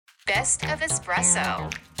Best of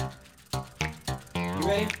Espresso. You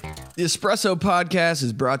ready? The Espresso podcast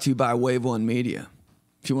is brought to you by Wave One Media.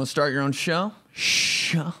 If you want to start your own show,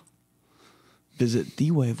 visit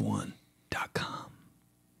thewave1.com.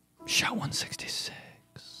 Shot 166.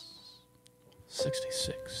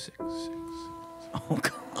 66. Oh,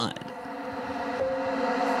 God.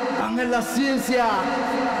 Dame la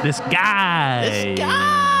ciencia. This guy.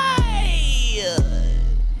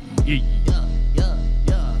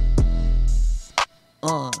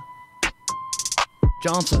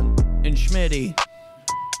 Johnson and Schmitty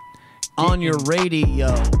on your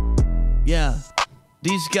radio. Yeah.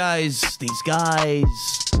 These guys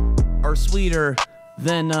are sweeter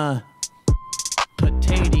than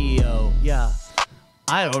potato. Yeah.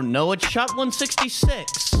 I don't know. It's shot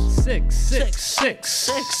 166. Six.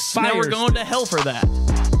 Now we're going to hell for that.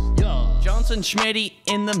 Yeah. Johnson Schmitty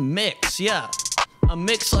in the mix. Yeah. A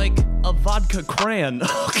mix like a vodka cran.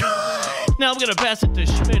 Oh, God. Now I'm going to pass it to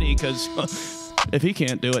Schmitty because if he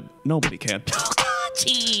can't do it, nobody can. Oh, God.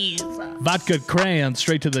 Jeez. Vodka crayon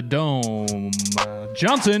straight to the dome.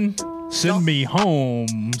 Johnson, send me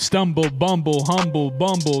home. Stumble, bumble, humble,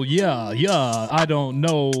 bumble. Yeah. I don't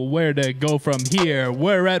know where to go from here.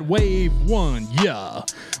 We're at Wave 1. Yeah.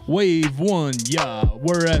 Wave 1. Yeah.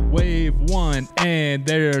 We're at Wave 1. And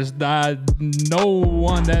there's no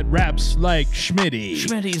one that raps like Schmitty.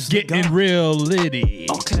 Schmitty's getting real litty.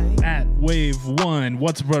 Okay. At Wave 1.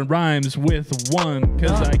 What rhymes with one?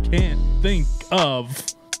 Because I can't think of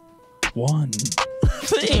one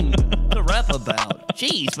thing to rap about.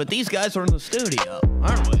 Jeez, but these guys are in the studio,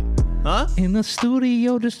 aren't we? Huh? In the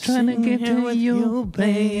studio, just trying to get to you,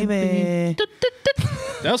 baby.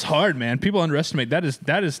 That was hard, man. People underestimate that. Is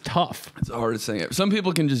tough. It's hard to sing it. Some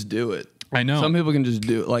people can just do it. I know. Some people can just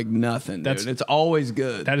do it like nothing, dude. It's always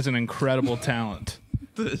good. That is an incredible talent.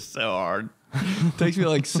 This is so hard. It takes me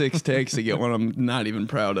like 6 takes to get one I'm not even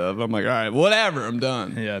proud of. I'm like, all right, whatever, I'm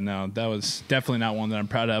done. Yeah, no, that was definitely not one that I'm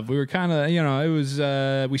proud of. We were kind of, it was,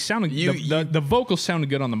 we sounded, the vocals sounded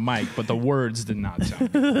good on the mic, but the words did not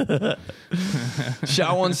sound good.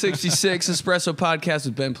 Shot 166, Espresso Podcast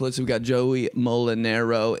with Ben Plitz. We've got Joey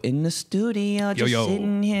Molinaro in the studio, just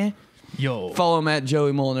sitting here. Yo. Follow him at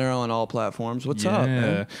Joey Molinaro on all platforms. What's up,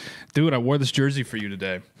 man? Dude, I wore this jersey for you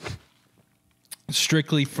today.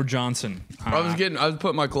 Strictly for Johnson. I was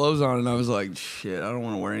putting my clothes on and I was like, shit, I don't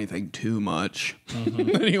want to wear anything too much.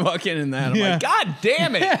 Then you walk in that, I'm like, God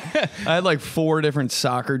damn it. I had like 4 different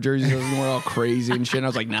soccer jerseys. I was wearing all crazy and shit. And I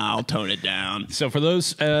was like, nah, I'll tone it down. So for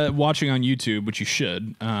those watching on YouTube, which you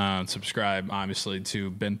should, subscribe, obviously,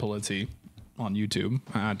 to Ben Polizzi on YouTube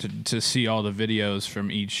to see all the videos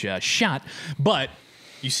from each shot. But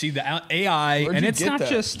you see the AI, and it's not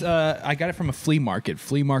just, I got it from a flea market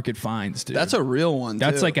finds, dude. That's a real one,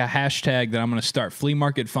 That's too. like a hashtag that I'm going to start, flea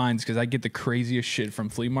market finds, because I get the craziest shit from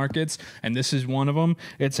flea markets, and this is one of them.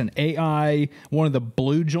 It's an AI, one of the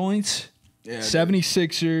blue joints,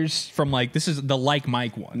 76ers from this is the Like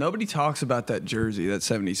Mike one. Nobody talks about that jersey, that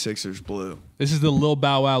 76ers blue. This is the Lil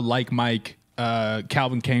Bow Wow Like Mike,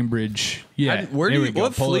 Calvin Cambridge. Yeah.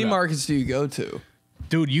 What flea markets do you go to?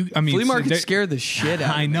 Dude, flea markets scare the shit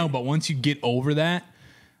out of me. I know, but once you get over that,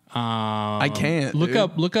 I can't. Look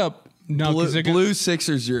up. No, blue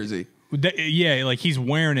Sixers jersey. Like he's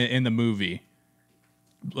wearing it in the movie.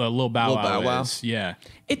 Lil Bow Wow is. Yeah.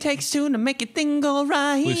 It takes 2 to make a thing go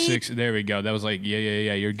right. Blue Six. There we go. That was like,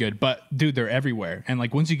 yeah, you're good. But dude, they're everywhere. And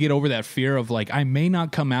once you get over that fear of I may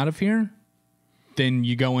not come out of here, then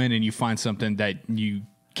you go in and you find something that you.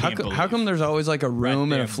 How come there's always a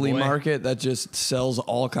room in a flea market that just sells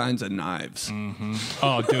all kinds of knives? Mm-hmm.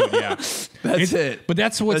 Oh, dude, yeah. That's it. But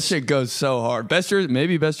that's what that shit goes so hard.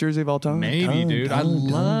 Maybe best jersey of all time. Maybe, dude. I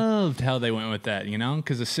loved how they went with that,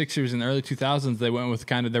 because the Sixers in the early 2000s, they went with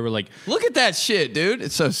they were like, look at that shit, dude.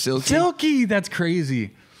 It's so silky. Silky, that's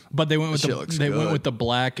crazy. But they went with went with the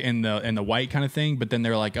black and the white kind of thing. But then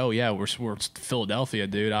they're like, oh yeah, we're Philadelphia,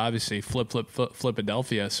 dude. Obviously,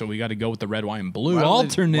 Philadelphia. So we got to go with the red, white, and blue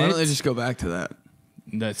alternate. Why don't they just go back to that?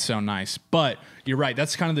 That's so nice. But you're right.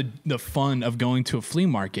 That's kind of the fun of going to a flea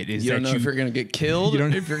market. Is you don't know if you're going to get killed. You don't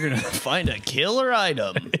know if you're going to find a killer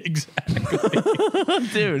item. Exactly.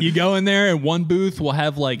 Dude. You go in there and one booth will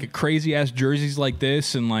have crazy ass jerseys like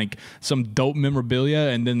this and some dope memorabilia.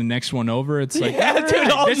 And then the next one over, it's dude,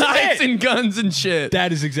 all knives and guns and shit.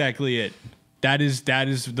 That is exactly it. That is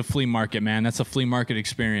the flea market, man. That's a flea market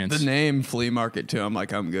experience. The name flea market too.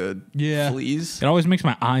 I'm good. Yeah, fleas. It always makes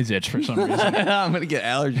my eyes itch for some reason. I'm gonna get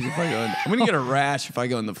allergies if I go. I'm gonna get a rash if I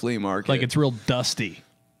go in the flea market. It's real dusty.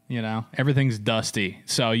 You know, everything's dusty.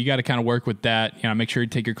 So you got to kind of work with that. You know, make sure you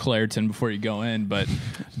take your Claritin before you go in. But,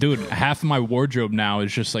 dude, half of my wardrobe now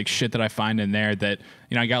is just like shit that I find in there that,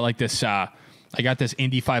 you know, I got like this, I got this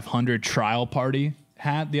Indy 500 trial party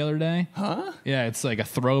hat the other day. Huh? Yeah, it's like a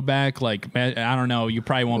throwback. Like, I don't know. You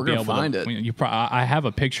probably won't be able to find it. I have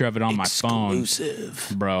a picture of it on my phone.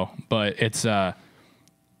 Exclusive. Bro. But it's, look at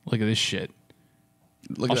this shit.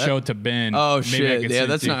 Look I'll at show that. it to Ben. Oh, Maybe I shit. could Yeah,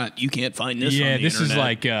 send that's it to you. not, you can't find this on Yeah, the this is internet.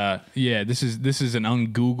 like this is an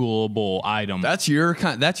ungoogleable item. That's your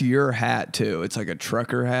hat too. It's like a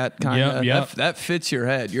trucker hat kind of. Yep. That fits your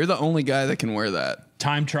head. You're the only guy that can wear that.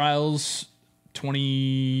 Time trials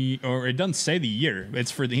 20, or it doesn't say the year. It's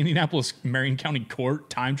for the Indianapolis Marion County Court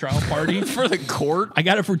time trial party. For the court? I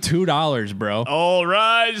got it for $2, bro. All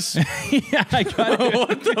rise. Yeah, I got it.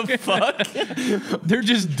 What the fuck? They're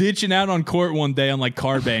just ditching out on court one day on like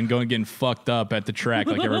car band, going getting fucked up at the track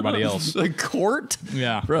like everybody else. The court?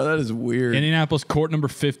 Yeah. Bro, that is weird. Indianapolis court number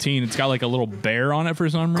 15. It's got like a little bear on it for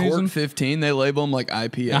some reason. Court 15, they label them like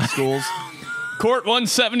IPS schools. Court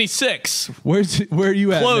 176. Where are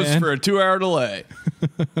you at, Closed man? for a 2-hour delay.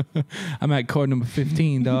 I'm at court number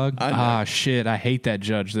 15, dog. Ah, shit. I hate that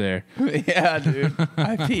judge there. Yeah, dude.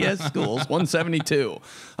 IPS schools 172.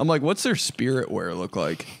 I'm like, what's their spirit wear look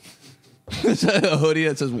like? Is that a hoodie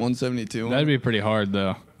that says 172? That'd be pretty hard,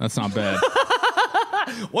 though. That's not bad.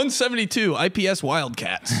 172 IPS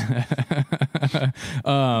Wildcats.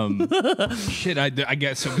 Shit, I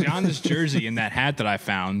guess so. On this jersey and that hat that I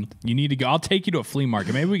found, you need to go. I'll take you to a flea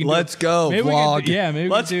market. Maybe we can. Let's go, maybe vlog. We can, yeah, maybe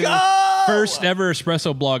Let's we can do go! first ever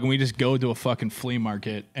espresso blog, and we just go to a fucking flea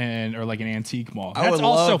market or like an antique mall. I would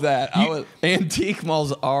love that. Antique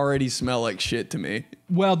malls already smell like shit to me.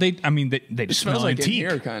 Well, they just Smells smell like in antique.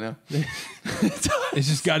 here, kind of. It's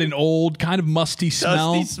just got an old kind of musty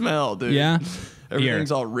smell. Dusty smell, dude. Yeah.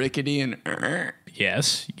 Everything's all rickety and.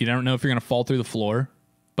 Yes, you don't know if you're gonna fall through the floor,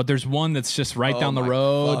 but there's one that's just right down the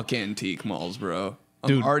road. Fuck antique malls, bro.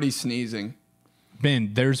 Dude. I'm already sneezing.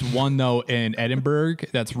 Ben, there's one though in Edinburgh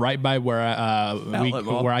that's right by where Outlet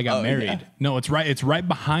mall? where I got Oh, married. yeah. No, it's right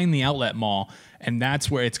behind the outlet mall, and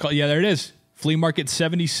that's where it's called. Yeah, there it is. Flea Market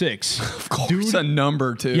 76. Of course, it's a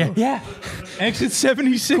number too. Yeah. Exit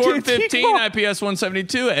 76. Court Antique 15, Mall. IPS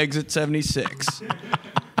 172, exit 76.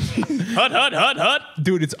 Hut.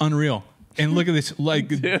 Dude, it's unreal. And look at this, like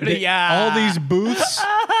yeah. all these booths.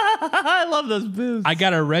 I love those booths. I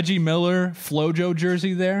got a Reggie Miller Flojo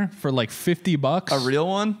jersey there for like $50. A real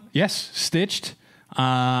one? Yes, stitched.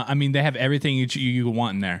 I mean, they have everything you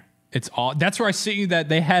want in there. It's all. That's where I see that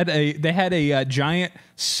they had a giant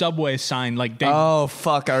Subway sign. Like they, Oh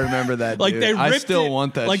fuck, I remember that. like dude. they ripped I still it,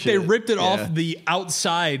 want that. Like shit. they ripped it Yeah. off the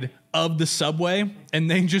outside of the Subway and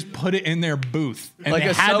they just put it in their booth and like they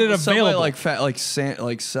a had it Subway, available. like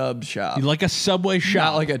sub shop. Like a Subway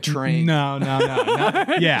shop, Not like a train. No.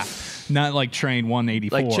 Yeah, not like train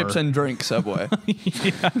 184. Like chips and drink Subway.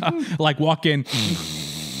 Like walk in.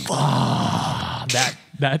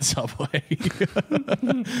 That Subway.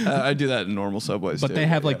 I do that in normal Subways But too. they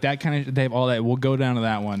have like that kind of. They have all that. We'll go down to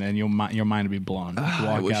that one, and your mind will be blown. Walk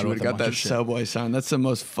I wish out you with would a have got bunch that of shit. Subway sign. That's the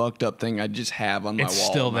most fucked up thing I just have on my It's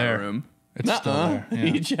wall still in my there. room. It's still there. Yeah.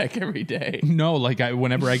 You check every day. No, like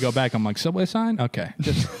whenever I go back, I'm like Subway sign. Okay,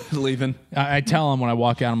 just Leaving. I tell them when I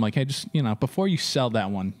walk out, I'm like, hey, just before you sell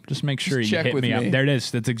that one, just make sure you check hit with me up. me. There it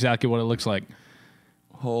is. That's exactly what it looks like.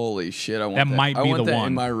 Holy shit! I want That that. might I be want the that one.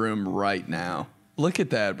 in my room right now. Look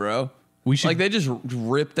at that, bro. We should, Like they just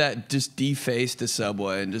ripped that, just defaced the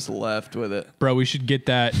Subway and just left with it. bro. We should get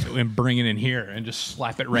that and bring it in here and just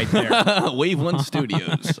slap it right there. Wave One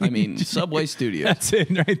Studios. I mean, Subway Studios. That's it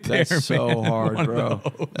right there. That's so man. hard, One of bro.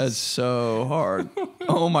 those. That's so hard.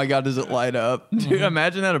 Oh my God, does it light up? Dude,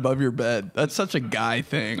 imagine that above your bed. That's such a guy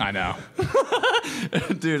thing. I know.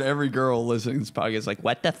 Dude, every girl listening to this podcast is like,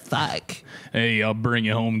 what the fuck? Hey, I'll bring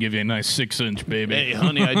you home, give you a nice 6-inch, baby. Hey,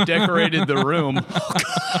 honey, I decorated the room.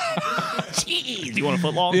 Jeez, you want a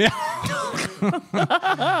foot long? Yeah.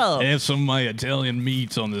 I have some of my Italian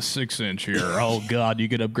meats on the 6-inch here. Oh God, you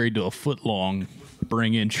could upgrade to a foot long.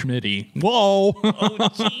 Bring in Schmitty. Whoa! Oh,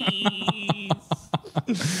 jeez.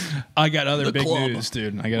 I got other The big club. news,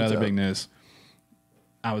 dude. I got What's other up? big news.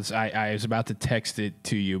 I was about to text it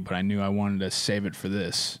to you, but I knew I wanted to save it for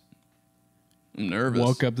this. I'm nervous.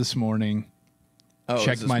 Woke up this morning, Oh, is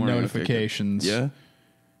checked this my morning notifications. Yeah.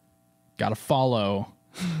 Got a follow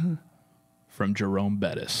from Jerome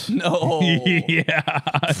Bettis. No. Yeah,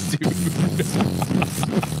 dude.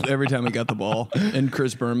 Every time he got the ball and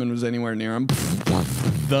Chris Berman was anywhere near him.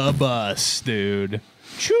 The bus, dude.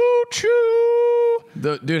 Choo choo.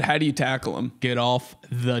 Dude, how do you tackle him? Get off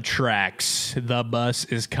the tracks. The bus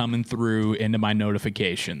is coming through into my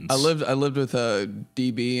notifications. I lived with a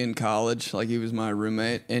DB in college. Like, he was my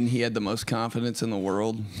roommate, and he had the most confidence in the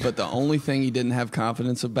world. But the only thing he didn't have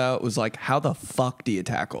confidence about was, like, how the fuck do you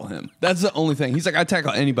tackle him? That's the only thing. He's like, I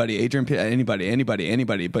tackle anybody, Adrian,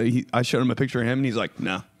 anybody. But I showed him a picture of him, and he's like,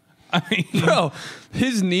 no. I mean, Bro,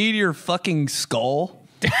 his knee to your fucking skull.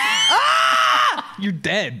 You're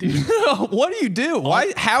dead, dude. What do you do?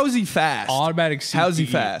 Why? How is he fast? Automatic CTE. How's he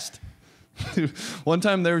fast? One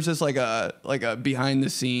time there was just like a behind the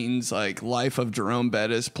scenes like life of Jerome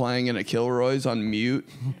Bettis playing in a Kilroy's on mute,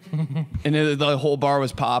 and the whole bar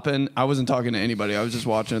was popping. I wasn't talking to anybody. I was just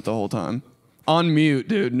watching it the whole time on mute,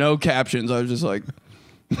 dude. No captions. I was just like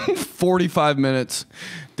 45 minutes.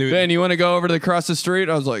 Dude, Ben, you want to go over to across the street?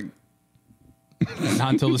 I was like,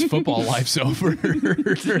 not until this football life's over.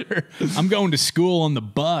 I'm going to school on the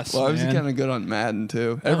bus. Well, I was man. kind of good on Madden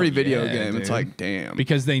too. Every video game, dude. It's like, damn.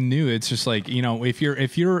 Because they knew it's just like, you know, if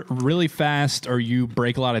you're really fast or you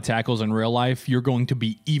break a lot of tackles in real life, you're going to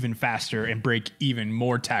be even faster and break even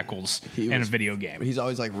more tackles in a video game. He's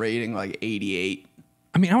always like rating like 88.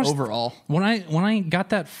 I mean, I was overall when I got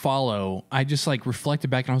that follow, I just like reflected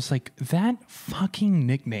back and I was like, that fucking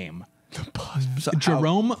nickname.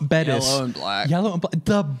 Jerome Bettis. Yellow and black.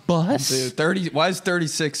 The bus. Dude, 30. Why is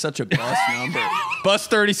 36 such a bus number? Bus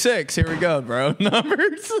 36. Here we go, bro.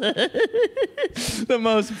 Numbers. The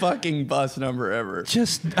most fucking bus number ever.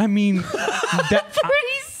 Just, I mean, that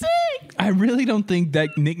 36. I really don't think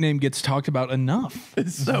that nickname gets talked about enough.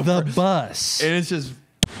 It's so the bus. And it's just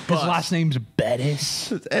bus. His last name's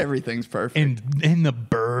Bettis. Everything's perfect. And in the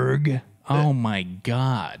Berg. Oh my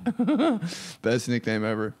God. Best nickname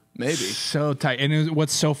ever. Maybe. So tight. And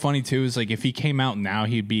what's so funny too is like if he came out now,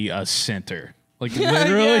 he'd be a center. Like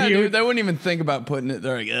literally, dude, they wouldn't even think about putting it.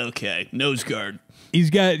 They're like, okay, nose guard. He's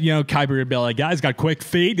got, you know, Kuiper would be like, guys, got quick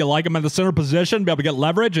feet. You like him at the center position, be able to get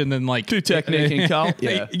leverage, and then like two technique and call.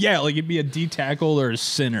 Yeah, like he'd be a D tackle or a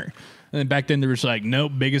center. And then back then they were just like,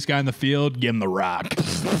 nope, biggest guy in the field, give him the rock.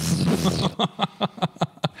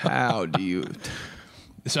 How do you?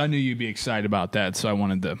 So I knew you'd be excited about that, so I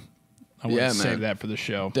wanted to save that for the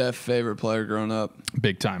show. Def favorite player growing up.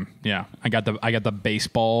 Big time. Yeah. I got the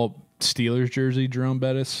baseball Steelers jersey, Jerome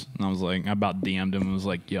Bettis, and I was like, I about DM'd him and was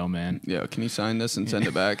like, yo, man. Yo, can you sign this and send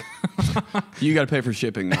it back? You got to pay for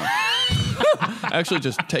shipping now. Actually,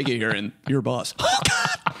 just take it here and your boss. Oh,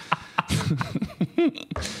 God.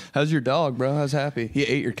 How's your dog, bro? How's Happy? He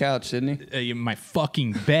ate your couch, didn't he? My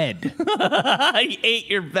fucking bed. He ate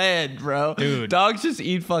your bed, bro. Dude. Dogs just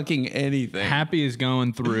eat fucking anything. Happy is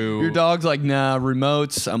going through. Your dog's like, nah,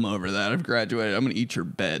 remotes. I'm over that. I've graduated. I'm going to eat your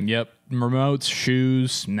bed. Yep. Remotes,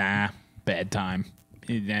 shoes, nah, bedtime.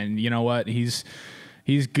 And you know what? He's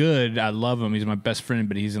good. I love him. He's my best friend,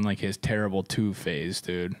 but he's in like his terrible 2 phase,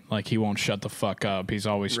 dude. Like he won't shut the fuck up. He's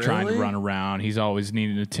always trying to run around. He's always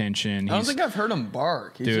needing attention. I don't think I've heard him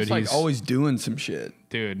bark. He's just like always doing some shit.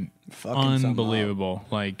 Dude, fucking unbelievable.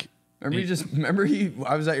 Like Remember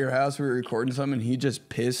I was at your house, we were recording something, and he just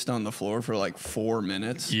pissed on the floor for like 4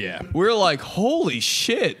 minutes. Yeah. We were like, holy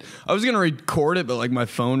shit. I was going to record it, but like my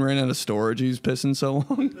phone ran out of storage. He was pissing so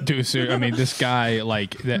long. Dude, so, I mean, this guy. Yeah,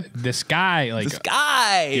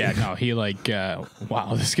 no, he like,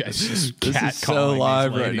 wow, this guy's just catcalling. So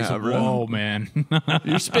live right now, bro. Whoa, man.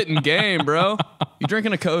 You're spitting game, bro. You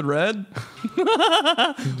drinking a Code Red?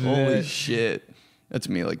 Holy shit. That's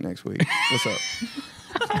me like next week. What's up?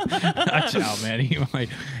 Watch out, man. He might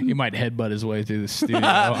headbutt his way through the studio.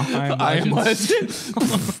 I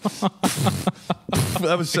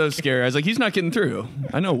That was so scary. I was like, he's not getting through.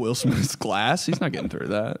 I know Will Smith's glass. He's not getting through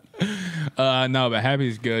that. No, but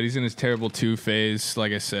Happy's good. He's in his terrible 2 phase.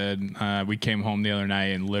 Like I said, we came home the other night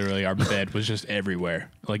and literally our bed was just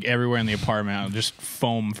everywhere. Like everywhere in the apartment, just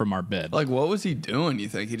foam from our bed. Like, what was he doing, you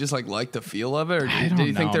think? He just like liked the feel of it? Or I don't did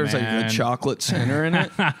you think know, there was like a chocolate center in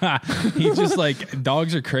it? He's just like,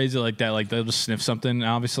 dogs are crazy like that. Like they'll just sniff something,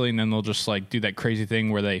 obviously, and then they'll just like do that crazy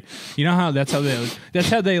thing where they, you know how that's how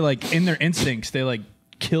they like in their instincts, they like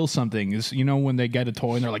kill something. Is, you know, when they get a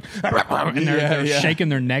toy and they're like, and they're shaking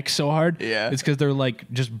their neck so hard. Yeah. It's because they're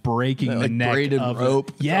like just breaking the neck braided of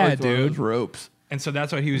rope. Yeah, dude. Ropes. And so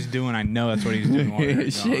that's what he was doing. I know that's what he was doing. While we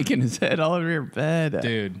were shaking his head all over your bed.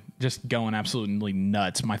 Dude, just going absolutely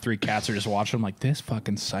nuts. My 3 cats are just watching him like, this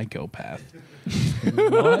fucking psychopath.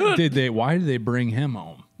 Why did they bring him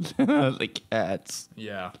home? The cats.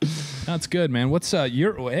 Yeah, that's good, man. What's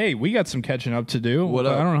hey, we got some catching up to do. What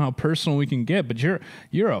up? I don't know how personal we can get, but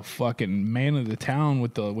you're a fucking man of the town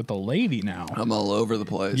with the lady now. I'm all over the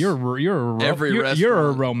place. You're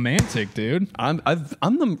a romantic dude. I'm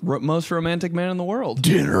the most romantic man in the world.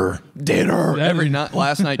 Dinner. Every night,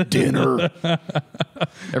 last night, dinner.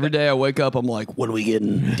 Every day I wake up, I'm like, What are we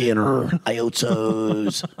getting? Dinner.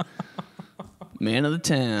 Iotos. man of the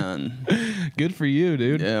town. Good for you,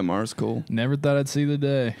 dude. Yeah, Mara's cool. Never thought I'd see the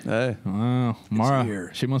day. Hey, Wow, Mara,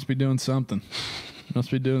 here. she must be doing something.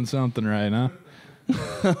 Must be doing something right, huh?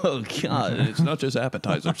 oh god, it's not just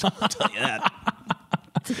appetizers. I'll tell you that.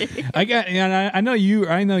 I know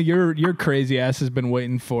your crazy ass has been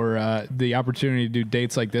waiting for the opportunity to do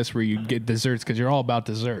dates like this where you get desserts because you're all about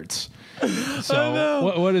desserts. So I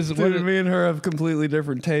know. what is Me and her have completely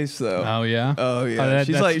different tastes, though. Oh yeah. Oh yeah.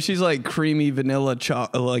 That's she's like creamy vanilla,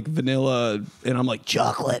 like vanilla, and I'm like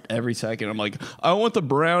chocolate every second. I'm like, I want the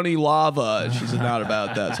brownie lava. And she's not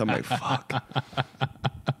about that, so I'm like, fuck.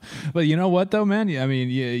 But you know what though, man? I mean,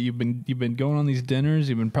 you've been going on these dinners.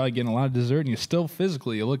 You've been probably getting a lot of dessert, and you still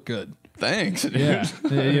physically you look good. Thanks. Dude. Yeah. I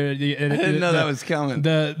didn't know that was coming.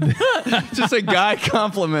 Just a guy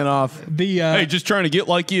compliment off. Hey, just trying to get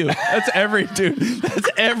like you. That's every dude. That's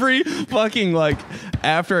every fucking like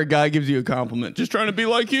after a guy gives you a compliment. Just trying to be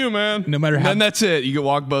like you, man. No matter how. Then that's it. You can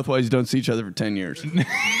walk both ways. Don't see each other for 10 years.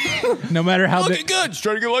 No matter how Looking good. Just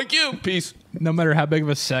trying to get like you. Peace. No matter how big of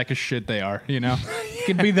a sack of shit they are, you know, you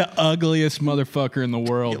could be the ugliest motherfucker in the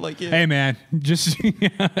world. Get like you. Hey, man, just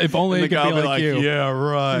if only it could be like you. Yeah,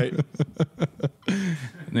 right.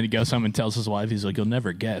 And then he goes home and tells his wife, he's like, "You'll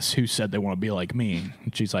never guess who said they want to be like me."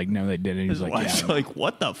 And she's like, "No, they didn't." He's His like, wife's "Yeah." like,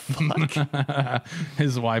 what the fuck?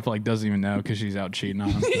 His wife like doesn't even know because she's out cheating on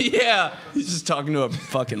him. Yeah. He's just talking to a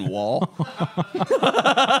fucking wall.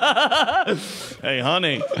 Hey,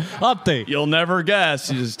 honey. Update. You'll never guess.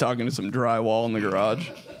 He's just talking to some drywall in the garage.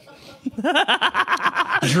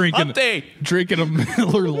 Drinking a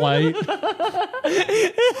Miller Lite.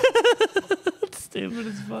 Stupid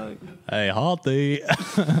as fuck. Hey, Hottie.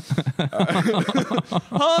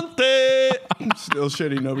 Hunty. Still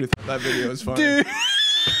shitty. Nobody thought that video was funny. Dude.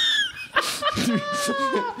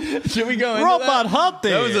 Should we go into Robot that? Hottie.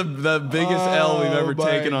 That was the biggest L we've ever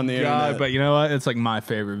taken on the internet. But you know what? It's like my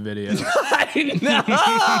favorite video. I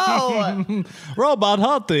know. Robot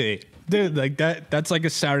Hottie. Dude, like that's like a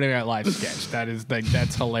Saturday Night Live sketch. That is like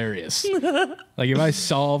that's hilarious. Like if I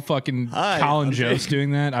saw fucking Colin Jost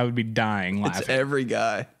doing that, I would be dying laughing. It's every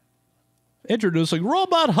guy. Introducing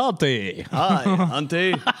Robot Hunty. Hi,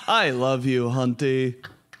 Hunty. I love you, Hunty.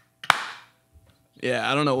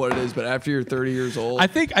 Yeah, I don't know what it is, but after you're 30 years old, I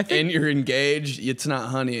think, and you're engaged, it's not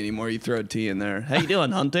honey anymore. You throw a T in there. How you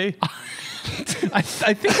doing, Hunty? I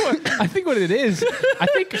think what it is. I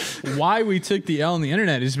think why we took the L on the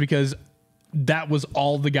internet is because that was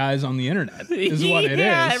all the guys on the internet. Is what it is.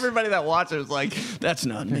 Yeah, everybody that watched it was like, "That's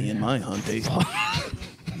not me and my Hunty."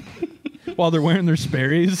 While they're wearing their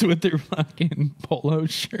Sperry's with their fucking polo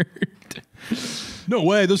shirt. No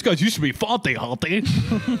way, those guys used to be Fonte Hunty.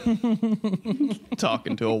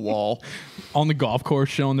 Talking to a wall. On the golf course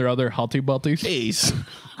showing their other Hunty Butties. Hey,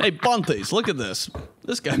 Bunties, look at this.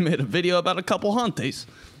 This guy made a video about a couple Hunties.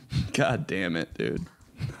 God damn it, dude.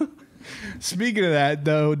 Speaking of that,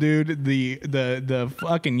 though, dude, the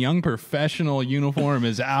fucking young professional uniform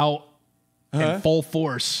is out in full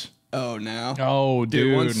force. Oh, now? Oh,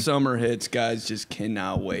 dude. Once summer hits, guys just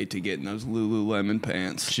cannot wait to get in those Lululemon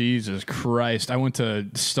pants. Jesus Christ. I went to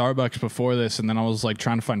Starbucks before this, and then I was like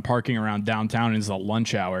trying to find parking around downtown, and it's the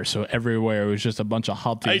lunch hour, so everywhere it was just a bunch of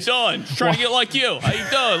Hutties. How you doing? Just trying to get like you. How you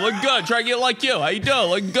doing? Look good. Trying to get like you. How you doing?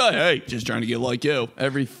 Looking good. Hey, just trying to get like you.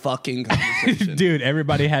 Every fucking conversation. Dude,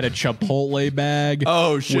 everybody had a Chipotle bag.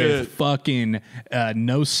 Oh, shit. With fucking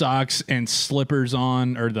no socks and slippers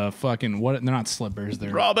on, or the fucking, what? They're not slippers.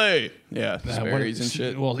 They're Robbie. Yeah, Sperry's and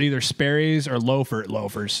shit. Well, either Sperry's or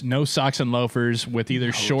loafers. No socks and loafers with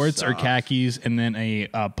either shorts or khakis, and then a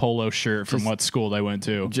polo shirt from what school they went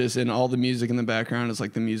to. Just and all the music in the background is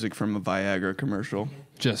like the music from a Viagra commercial.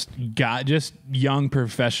 Just young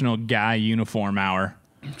professional guy uniform hour.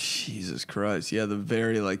 Jesus Christ. Yeah, the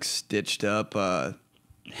very like stitched up,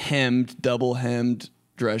 double hemmed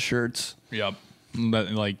dress shirts. Yep.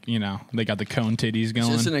 Like, you know, they got the cone titties going.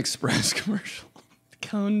 It's just an Express commercial.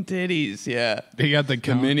 Cone titties, yeah. They got the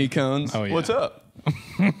cone. The mini cones. Oh, yeah. What's up?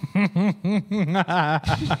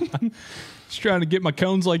 Just trying to get my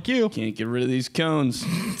cones like you. Can't get rid of these cones.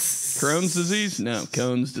 Crohn's disease? No,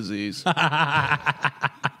 Cone's disease.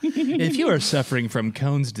 If you are suffering from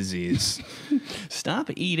Cone's disease, stop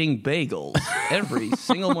eating bagels every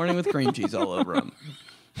single morning with cream cheese all over them.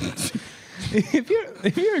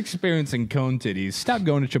 If you're experiencing cone titties, stop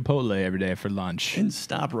going to Chipotle every day for lunch. And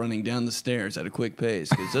stop running down the stairs at a quick pace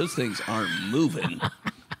because those things aren't moving.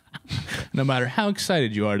 No matter how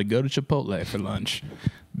excited you are to go to Chipotle for lunch,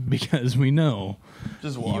 because we know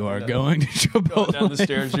Just you are going to Chipotle down the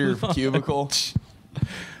stairs to your cubicle.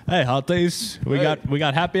 Hey, Hotties, we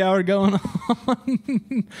got happy hour going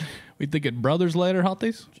on. We thinking brothers later,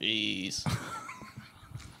 Hotties? Jeez.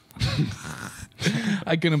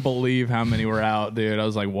 I couldn't believe how many were out, dude. I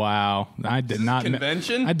was like, wow. I did not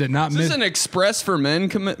Convention? I did not Is miss this an Express for Men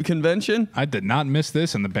convention? I did not miss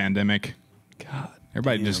this in the pandemic. God.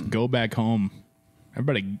 Everybody just go back home.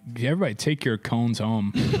 Everybody take your cones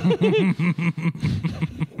home.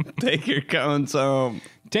 Take your cones home.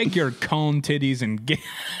 Take your cone titties and get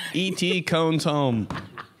E.T. cones home.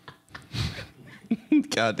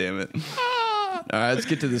 God damn it. All right, let's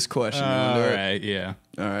get to this question. All right, yeah.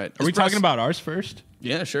 All right. Are we talking about ours first?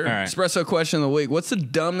 Yeah, sure. All right. Espresso question of the week. What's the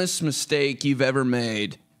dumbest mistake you've ever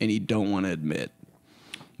made and you don't want to admit?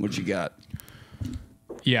 What you got?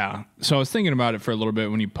 Yeah. So I was thinking about it for a little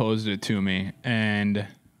bit when you posed it to me, and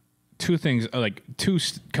two things,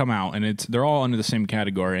 come out, and they're all under the same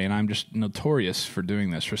category, and I'm just notorious for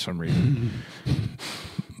doing this for some reason.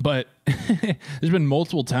 But there's been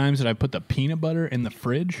multiple times that I put the peanut butter in the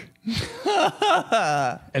fridge,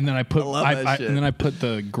 and then I put and then I put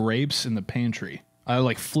the grapes in the pantry. I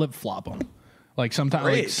like flip flop them, like sometimes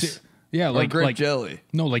Grapes? like grape jelly.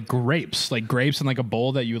 No, like grapes in like a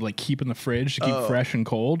bowl that you would like keep in the fridge to keep fresh and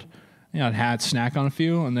cold. Yeah, I'd had snack on a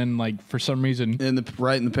few, and then like for some reason,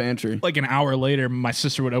 Right in the pantry. like an hour later, my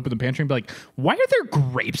sister would open the pantry and be like, "Why are there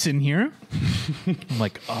grapes in here?" I'm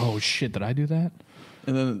like, "Oh shit, did I do that?"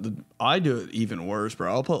 And then I do it even worse,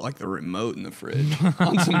 bro. I'll put like the remote in the fridge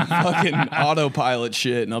on some fucking autopilot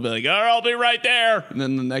shit, and I'll be like, "Oh, I'll be right there." And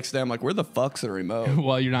then the next day, I'm like, "Where the fuck's the remote?"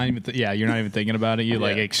 Well, you're not even you're not even thinking about it. You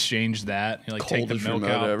like exchange that. You like take the Coldest milk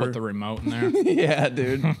remote out, ever. put the remote in there. Yeah,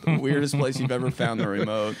 dude. The weirdest place you've ever found the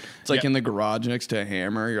remote. It's like in the garage next to a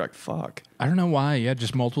hammer. You're like, "Fuck." I don't know why. Yeah,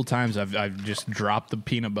 just multiple times I've just dropped the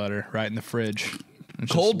peanut butter right in the fridge.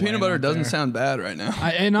 It's Cold just peanut laying butter right doesn't there. sound bad right now.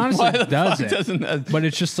 And honestly, Why the it doesn't. fuck doesn't that? But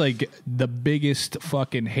it's just like the biggest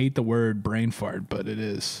fucking hate the word brain fart, but it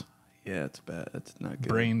is Yeah, it's bad. It's not good.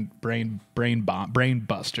 brain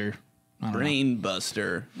buster. I don't know. Brain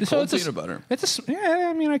buster. So Cold it's a- peanut butter. Yeah,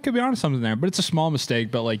 I mean, I could be onto something there, but it's a small mistake.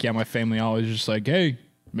 But like, yeah, my family always just like, hey,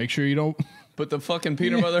 make sure you don't. Put the fucking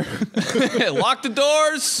peanut butter. Lock the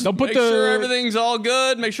doors. Don't put Make the- sure everything's all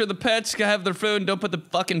good. Make sure the pets can have their food. And don't put the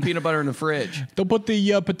fucking peanut butter in the fridge. Don't put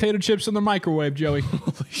the potato chips in the microwave, Joey.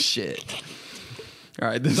 Holy shit. All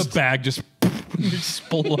right, this The is bag just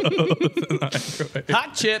explodes in the microwave.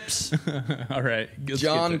 hot chips. All right, let's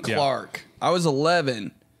John get to- yeah. Clark. I was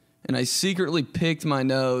 11, and I secretly picked my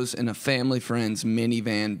nose in a family friend's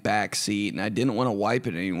minivan back seat, and I didn't want to wipe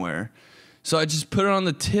it anywhere. So I just put it on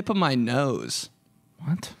the tip of my nose.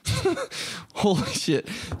 What? Holy shit.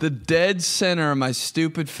 The dead center of my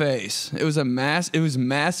stupid face. It was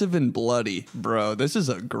massive and bloody, bro. This is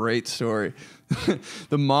a great story.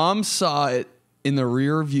 The mom saw it in the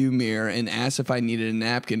rear view mirror and asked if I needed a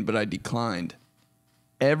napkin, but I declined.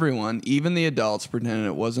 Everyone, even the adults, pretended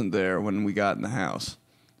it wasn't there when we got in the house.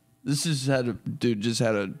 This just had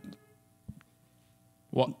a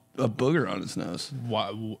What? a booger on his nose.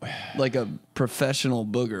 What? Like a professional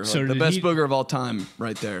booger. So Like the did best he- booger of all time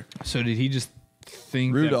right there. So did he just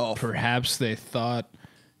think Rudolph. that perhaps they thought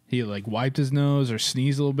he like wiped his nose or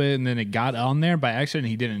sneezed a little bit and then it got on there by accident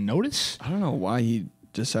and he didn't notice? I don't know why he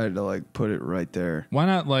decided to like put it right there. Why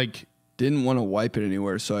not like, Didn't want to wipe it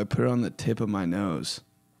anywhere, so I put it on the tip of my nose.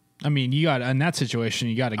 I mean, you got, in that situation,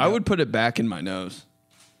 you got to go. I would put it back in my nose.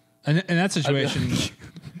 In that situation,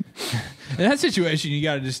 in that situation, you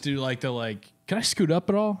got to just do like the can I scoot up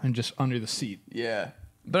at all and just under the seat? Yeah.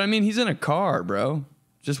 But I mean, he's in a car, bro.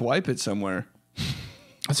 Just wipe it somewhere.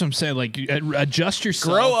 That's what I'm saying. Like, you adjust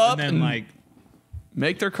yourself. Grow up and then and- like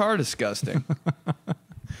Make their car disgusting.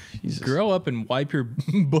 Jesus. grow up and wipe your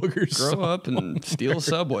boogers. Grow up and steal a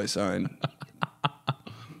Subway sign.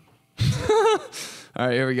 All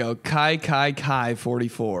right, here we go. Kai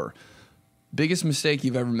 44. Biggest mistake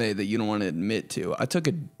you've ever made that you don't want to admit to. I took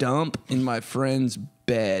a dump in my friend's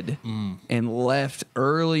bed and left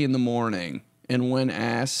early in the morning, and when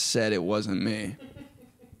asked, said it wasn't me.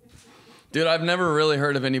 Dude, I've never really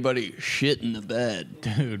heard of anybody shit in the bed.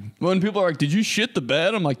 Dude, When people are like, "Did you shit the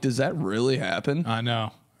bed?" I'm like, "Does that really happen?" I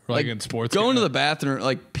know. Like in sports. going to the bathroom,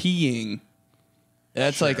 like peeing.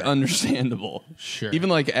 That's like understandable. Sure. Even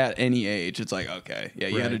like at any age, it's like, okay, yeah,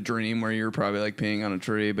 you had a Right. dream where you were probably like peeing on a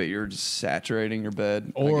tree, but you're just saturating your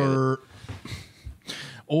bed. I get it.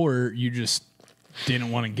 or you just didn't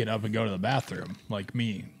want to get up and go to the bathroom like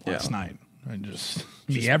me last Yeah. night. I just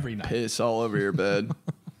me every night. Piss all over your bed.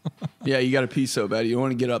 Yeah, you got to pee so bad. You don't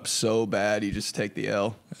want to get up so bad. You just take the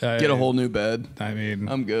L. Get a whole new bed. I mean,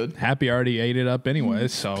 I'm good. Happy already ate it up anyway,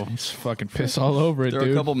 so just fucking piss all over it, There are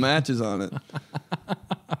dude. a couple matches on it.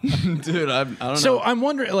 Dude, I don't know. So I'm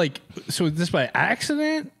wondering, like, so is this by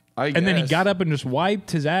accident? And then he guess. got up and just wiped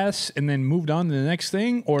his ass and then moved on to the next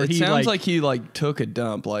thing? Or It he sounds like he like took a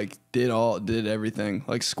dump, like did everything,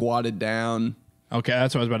 like squatted down. Okay,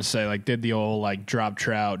 that's what I was about to say. Like, did the old, like, drop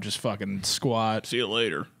trout, just fucking squat. See you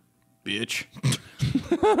later, bitch.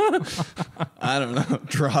 I don't know.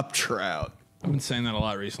 Drop trout. I've been saying that a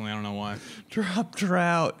lot recently. I don't know why. Drop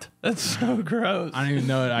trout. That's so gross. I don't even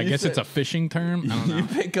know it. I guess it's a fishing term. I don't know. You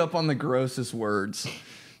pick up on the grossest words.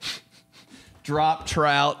 Drop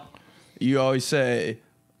trout. You always say,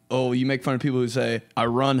 oh, you make fun of people who say, I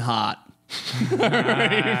run hot.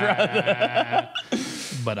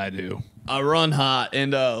 But I do. I run hot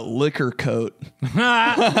and liquor coat.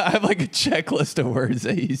 I have like a checklist of words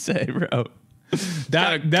that you say, bro.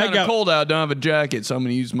 That Kind of got cold out. Don't have a jacket, so I'm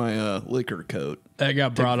gonna use my liquor coat. that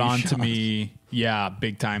got brought a few on to shots. me. Yeah,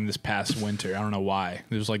 big time this past winter. I don't know why.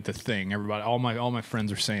 It was like the thing. Everybody, all my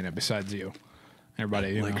friends are saying it. Besides you, everybody.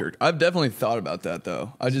 You know. Liquor. I've definitely thought about that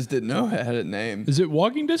though. I just didn't know it had a name. Is it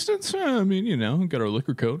walking distance? I mean, you know, got our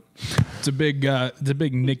liquor coat. It's a big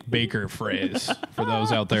Nick Baker phrase for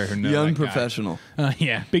those out there who know. Young that guy. professional.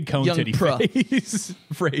 Yeah, big cone Young titty pro.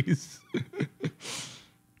 phrase.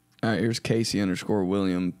 All right, here's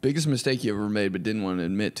Casey_William. Biggest mistake you ever made but didn't want to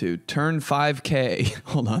admit to. Turn 5K.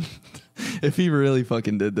 Hold on. If he really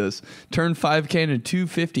fucking did this. Turn 5K to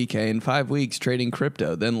 250K in 5 weeks trading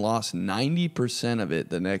crypto, then lost 90% of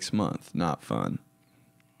it the next month. Not fun.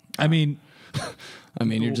 I mean,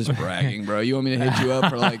 You're just bragging, bro. You want me to hit you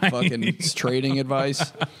up for like fucking trading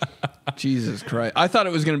advice? Jesus Christ. I thought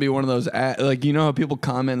it was going to be one of those like, you know how people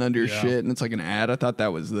comment under your shit and it's like an ad? I thought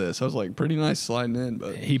that was this. I was like, pretty nice sliding in,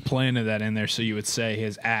 but he planted that in there so you would say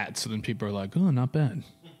his at, so then people are like, oh, not bad.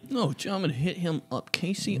 no, John, I'm going to hit him up.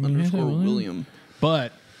 Casey_William.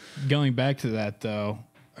 But going back to that, though,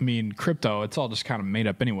 I mean, crypto, it's all just kind of made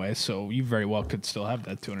up anyway, so you very well could still have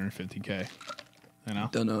that 250K. You know?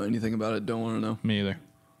 Don't know anything about it. Don't want to know. Me either.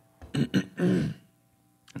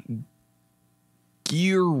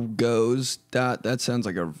 Gear goes. That sounds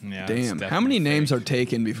like a Yeah, damn. it's How many definitely names fake. are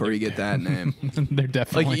taken before you get that name? They're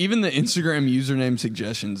definitely. Like even the Instagram username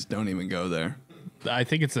suggestions don't even go there. I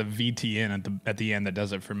think it's a VTN at the end that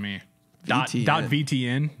does it for me. Dot VTN.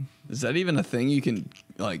 VTN. Is that even a thing you can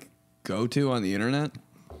like go to on the internet?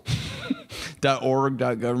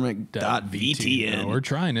 .org.government .vtn. We're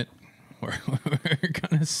trying it. We're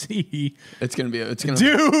gonna see. It's gonna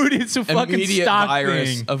Dude, it's a fucking immediate stock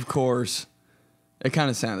virus, thing. of course. It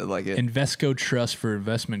kind of sounded like it. Invesco Trust for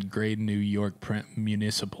investment grade New York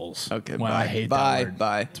municipals. Okay, well, bye. I hate Bye, that word.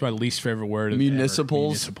 bye. It's my least favorite word.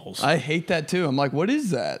 Municipals. Municipals. I hate that too. I'm like, what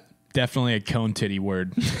is that? Definitely a cone titty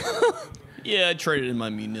word. Yeah, I traded in my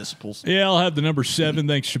municipals. Yeah, I'll have the number 7.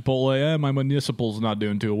 Thanks, Chipotle. My municipal's not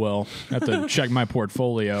doing too well. I have to check my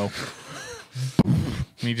portfolio.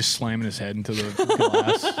 And he just slamming his head into the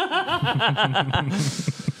glass.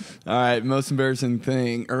 All right, most embarrassing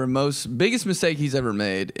thing or biggest mistake he's ever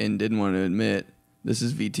made and didn't want to admit. This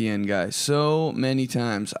is VTN guy. So many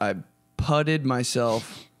times I putted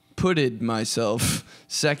myself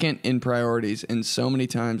second in priorities, and so many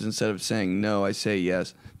times instead of saying no, I say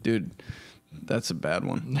yes. Dude, that's a bad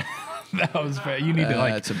one. That was bad. You need to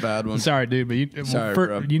like. That's a bad one. Sorry, dude, but Sorry,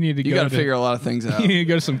 bro. you need to You go got to figure a lot of things out. You need to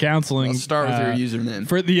go to some counseling. I'll start with your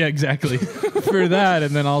username. Yeah, exactly. For that,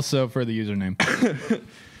 and then also for the username.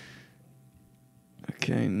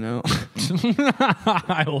 Okay, no.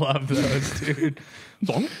 I love those, dude.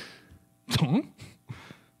 Song, song,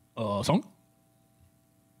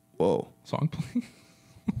 Whoa. song, please.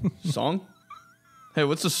 Song? Hey,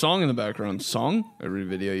 what's the song in the background? Song? Every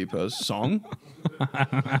video you post. Song?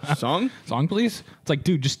 Song? Song, please. It's like,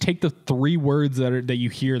 dude, just take the 3 words that you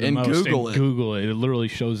hear the And most Google and it. Google it. It literally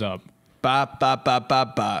shows up. Ba, ba, ba,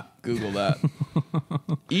 ba, ba. Google that.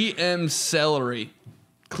 EM Celery.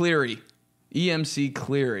 Cleary. EMC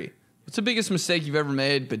Cleary. What's the biggest mistake you've ever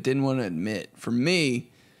made but didn't want to admit? For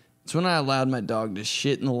me, it's when I allowed my dog to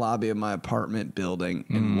shit in the lobby of my apartment building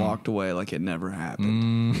and walked away like it never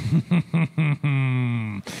happened.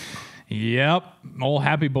 Yep. Old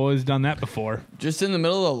Happy Boy's done that before. Just in the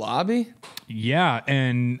middle of the lobby? Yeah,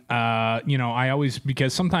 and I always,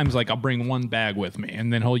 because sometimes like I'll bring one bag with me,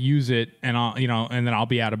 and then he'll use it, and and then I'll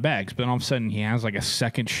be out of bags. But then all of a sudden he has like a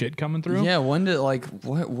second shit coming through. Yeah, when did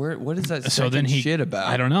what is that So then shit about?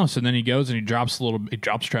 I don't know. So then he goes and he drops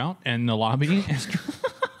trout in the lobby,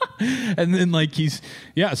 and then like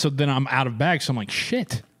so then I'm out of bags. So I'm like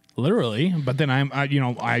shit. Literally, but then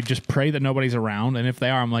I just pray that nobody's around, and if they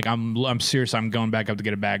are, I'm like, I'm serious. I'm going back up to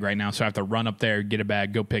get a bag right now, so I have to run up there, get a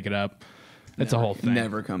bag, go pick it up. It's a whole thing.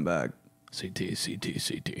 Never come back. CT.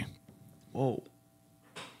 Whoa.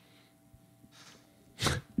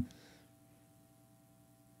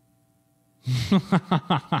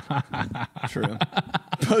 True.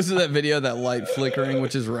 Posted that video of that light flickering,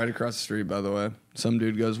 which is right across the street, by the way. Some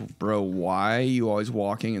dude goes, bro, why are you always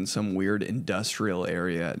walking in some weird industrial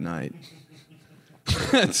area at night?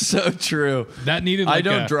 That's so true. That needed I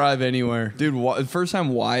don't drive anywhere. Dude, first time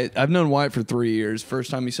Wyatt, I've known Wyatt for 3 years.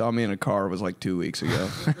 First time he saw me in a car was like 2 weeks ago.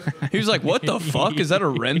 He was like, what the fuck? Is that a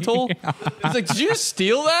rental? He's like, did you just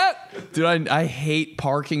steal that? Dude, I hate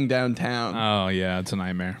parking downtown. Oh, yeah, it's a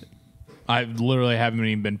nightmare. I literally haven't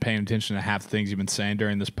even been paying attention to half the things you've been saying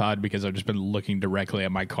during this pod because I've just been looking directly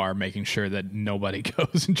at my car, making sure that nobody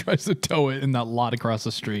goes and tries to tow it in that lot across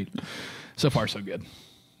the street. So far, so good.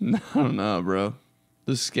 I don't know, bro.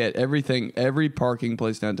 Every parking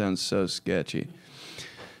place downtown is so sketchy.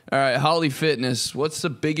 All right, Holly Fitness. What's the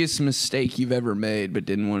biggest mistake you've ever made but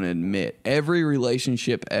didn't want to admit? Every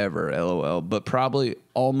relationship ever, LOL. But probably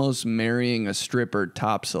almost marrying a stripper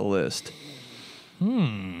tops the list.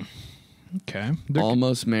 Okay.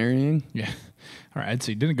 Almost marrying? Yeah. All right.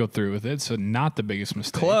 So you didn't go through with it. So not the biggest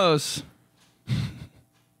mistake. Close.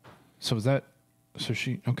 So was that? So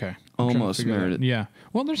she? Okay. Almost married it. Yeah.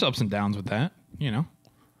 Well, there's ups and downs with that.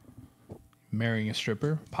 Marrying a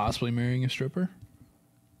stripper, possibly marrying a stripper,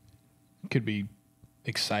 could be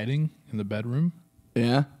exciting in the bedroom.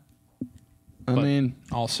 Yeah. I mean,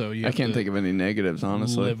 also I can't think of any negatives,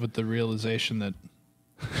 honestly. Live with the realization that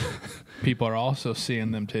people are also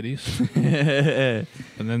seeing them titties,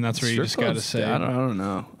 and then that's where you just got to say, I don't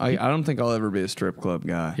know. I don't think I'll ever be a strip club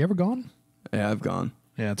guy. You ever gone? Yeah, I've gone.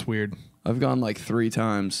 Yeah, it's weird. I've gone like 3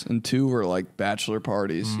 times, and 2 were like bachelor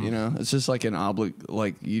parties. It's just like an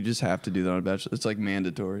like you just have to do that on a bachelor. It's like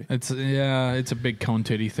mandatory. It's a big cone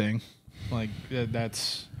titty thing. Like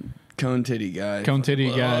that's cone titty guy. Cone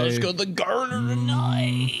titty guy. Let's go to the garden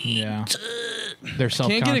tonight. Yeah. They're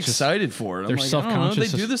self-conscious. Can't get excited for it. They're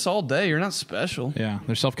self-conscious. They do this all day. You're not special. Yeah,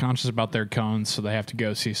 they're self-conscious about their cones, so they have to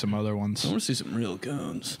go see some other ones. I want to see some real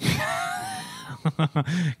cones.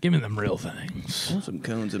 Give me them real things. I want some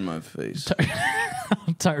cones in my face.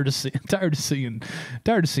 I'm tired of seeing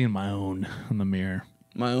my own in the mirror.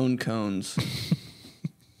 My own cones. All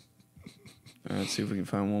right, let's see if we can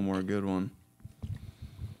find one more good one.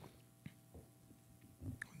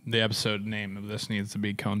 The episode name of this needs to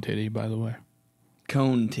be Cone Titty, by the way.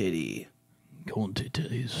 Cone titty. Cone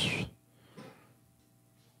titties.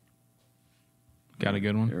 Got a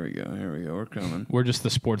good one? Here we go. We're coming. We're just the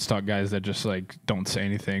sports talk guys that just like don't say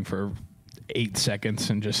anything for 8 seconds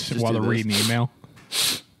and just while they're reading the email.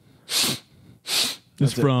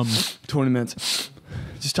 It's from 20 minutes.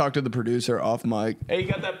 Just talk to the producer off mic. Hey, you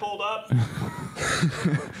got that pulled up?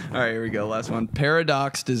 All right, here we go. Last one.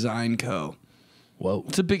 Paradox Design Co. Whoa.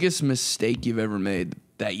 What's the biggest mistake you've ever made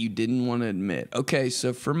that you didn't want to admit? Okay,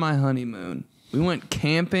 so for my honeymoon, we went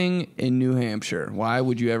camping in New Hampshire. Why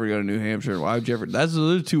would you ever go to New Hampshire? Why would you ever? Those are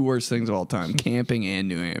the 2 worst things of all time, camping and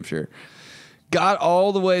New Hampshire. Got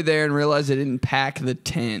all the way there and realized I didn't pack the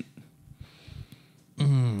tent.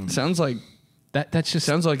 Sounds like that's just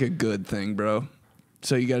sounds like a good thing, bro.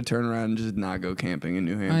 So you got to turn around and just not go camping in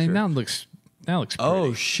New Hampshire. that looks pretty.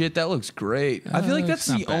 Oh shit, that looks great. I feel like that's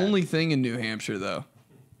it's the not bad. only thing in New Hampshire though.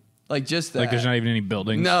 Like just that. Like there's not even any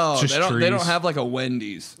buildings. No, it's just they trees. don't have like a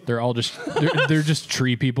Wendy's. They're all just they're just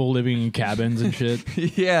tree people living in cabins and shit.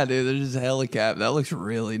 Yeah, dude, they're just hella cap. That looks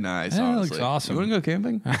really nice. Yeah, that honestly. looks awesome. You want to go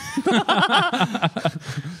camping?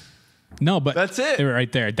 No, but That's it.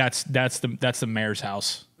 right there. That's the mayor's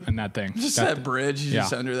house and that thing. Just that bridge. You're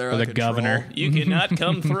just under there. Or like the a governor. troll. You cannot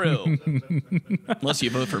come through. Unless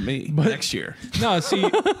you vote for me next year. No, see,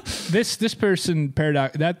 this person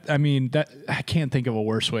paradox. That I can't think of a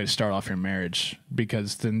worse way to start off your marriage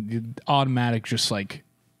because then you automatic just like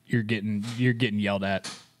you're getting yelled at.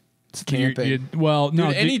 Camping. No, Dude,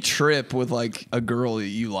 any trip with like a girl that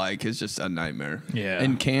you like is just a nightmare. Yeah.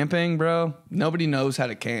 And camping, bro, nobody knows how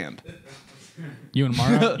to camp. You and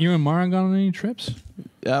Mara gone on any trips?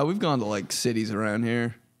 Yeah, we've gone to like cities around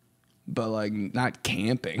here, but like not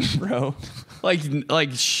camping, bro. like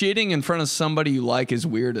shitting in front of somebody you like is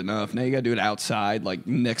weird enough. Now you gotta do it outside, like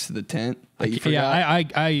next to the tent that you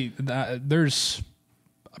forgot. Yeah, there's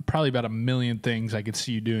probably about 1 million things I could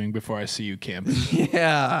see you doing before I see you camping.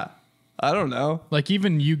 Yeah. I don't know. Like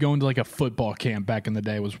even you going to like a football camp back in the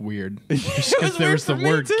day was weird. Just because there was the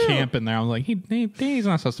word camp in there. I was like, he's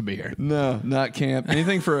not supposed to be here. No, not camp.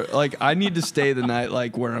 Anything for like, I need to stay the night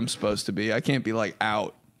like where I'm supposed to be. I can't be like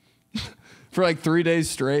out for like 3 days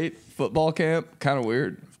straight. Football camp, kind of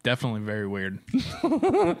weird. Definitely very weird.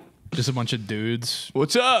 Just a bunch of dudes.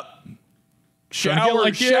 What's up?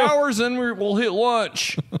 Showers, and we'll hit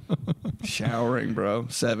lunch. Showering, bro.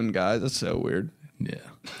 7 guys. That's so weird. Yeah.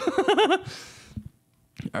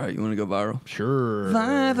 All right, you want to go viral? Sure.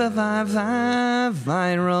 Viral.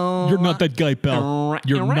 You're not that guy, pal.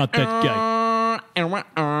 You're not that guy.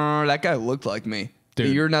 That guy looked like me.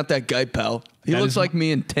 Dude. You're not that guy, pal. He looks like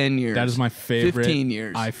me in 10 years. That is my favorite. 15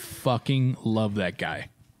 years. I fucking love that guy.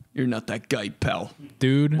 You're not that guy, pal.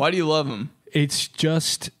 Dude. Why do you love him? It's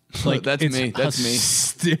just like that's it's me. That's me.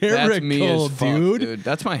 Hysterical, That's me as fuck, dude.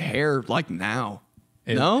 That's my hair like now.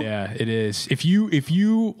 No? Yeah, it is. If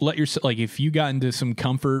you let yourself, like, if you got into some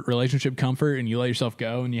relationship comfort, and you let yourself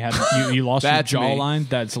go, and you lost your jawline,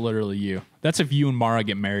 that's literally you. That's if you and Mara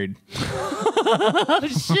get married. Oh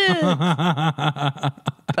shit! The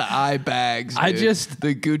eye bags. Dude.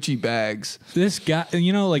 The Gucci bags. This guy,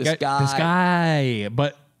 this guy.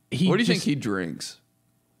 But he. What do you think he drinks?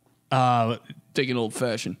 Taking old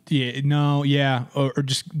fashioned. Yeah, or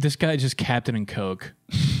just this guy, just Captain and Coke,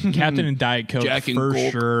 Captain and Diet Coke for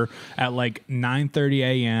sure. At like 9:30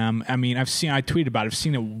 a.m. I mean, I tweeted about it. I've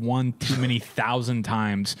seen it one too many thousand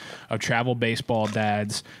times of travel baseball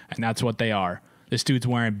dads, and that's what they are. This dude's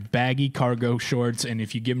wearing baggy cargo shorts, and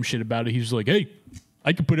if you give him shit about it, he's like, "Hey,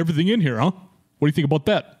 I can put everything in here, huh? What do you think about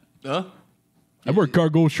that?" I wear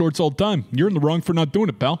cargo shorts all the time. You're in the wrong for not doing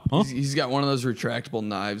it, pal. Huh? He's got one of those retractable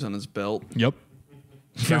knives on his belt. Yep.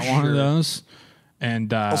 Got one of those.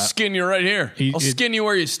 And I'll skin you right here. I'll skin you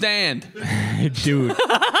where you stand. Dude,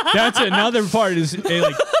 that's another part is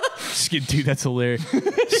like, dude, that's hilarious.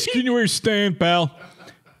 Skin you where you stand, pal.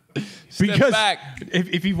 Because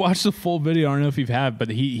if you watch the full video, I don't know if you have, but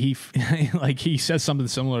he says something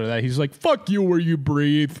similar to that. He's like, "Fuck you where you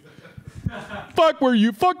breathe. Fuck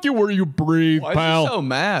you where you breathe, Why pal." Why is he so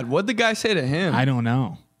mad? What'd the guy say to him? I don't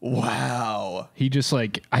know. Wow. He just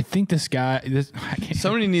like, I think this guy,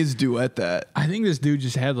 somebody needs to duet that. I think this dude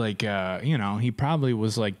just had like, he probably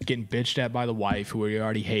was like getting bitched at by the wife who he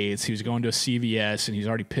already hates. He was going to a CVS and he's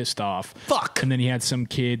already pissed off. Fuck. And then he had some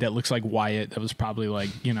kid that looks like Wyatt that was probably like,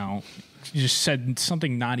 just said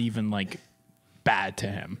something not even like bad to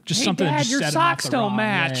him. Just something Dad, that just your set socks him off the don't wrong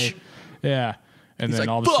match. way. Yeah. And he's then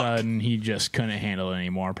like, all of a sudden he just couldn't handle it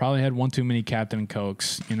anymore. Probably had one too many Captain and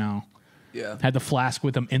Cokes, Yeah. Had the flask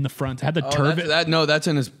with him in the front. Had the turbot. That's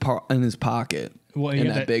in his pocket. Well, in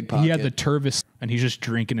that big pocket. He had the Turvis, and he's just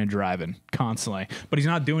drinking and driving constantly. But he's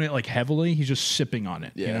not doing it like heavily. He's just sipping on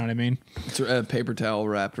it. Yeah. You know what I mean? It's a paper towel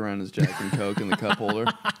wrapped around his Jack and Coke in the cup holder.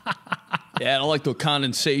 Yeah, I don't like the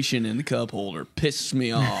condensation in the cup holder. Pisses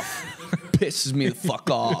me off. Pisses me the fuck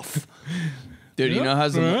off. Dude, you know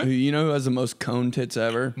who has the most cone tits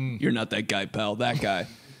ever? You're not that guy, pal. That guy.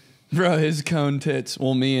 Bro, his cone tits.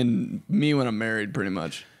 Well, me when I'm married, pretty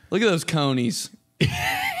much. Look at those conies.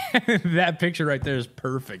 That picture right there is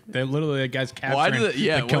perfect. That literally, that guy's capturing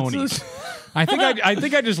the conies. I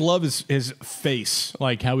think I just love his face,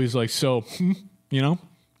 like how he's like, so, Oh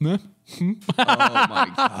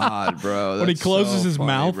my god, bro! When he closes so his funny,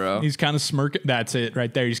 mouth, bro. he's kind of smirking. That's it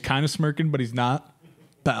right there. He's kind of smirking, but he's not.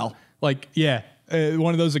 Pal. Like, yeah.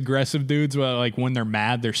 One of those aggressive dudes where, like, when they're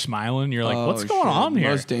mad, they're smiling. You're like, what's going on here?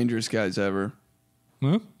 Most dangerous guys ever.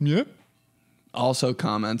 Huh? Yeah. Also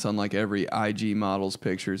comments on, like, every IG model's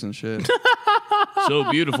pictures and shit.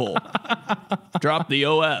 So beautiful. Drop the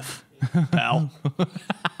OF, pal.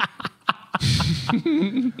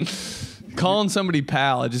 Calling somebody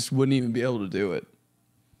pal, I just wouldn't even be able to do it.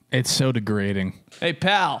 It's so degrading. Hey,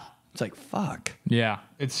 pal. It's like, fuck. Yeah.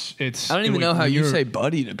 It's. I don't even know how you say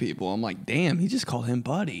buddy to people. I'm like, damn, he just called him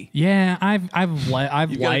buddy. Yeah, I've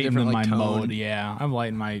lightened my tone. mode. Yeah, I've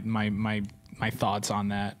lightened my thoughts on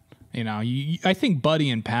that. I think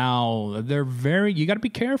buddy and pal, they're you got to be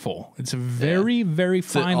careful. It's a very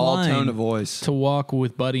fine line tone of voice to walk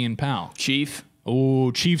with buddy and pal. Chief.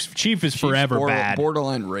 Oh, Chief is forever bad.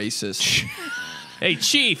 Borderline racist. Hey,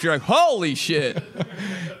 Chief, you're like, holy shit.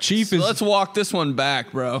 Chief let's walk this one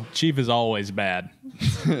back, bro. Chief is always bad.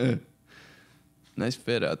 Nice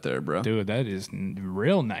fit out there, bro. Dude, that is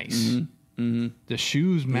real nice. Mm-hmm. The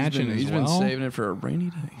shoes matching He's as been well. saving it for a rainy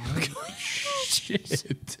day.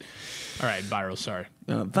 Shit. All right, viral. Sorry.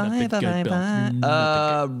 Bye.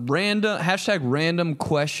 Random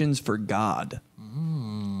questions for God.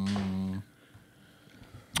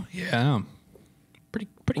 Yeah. Pretty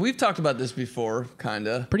We've talked about this before,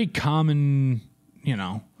 kinda. pretty common, you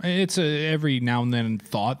know. It's a every now and then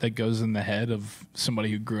thought that goes in the head of somebody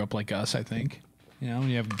who grew up like us, I think. You know, when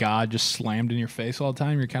you have God just slammed in your face all the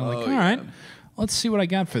time, you're kind of like, all right, let's see what I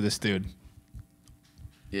got for this dude.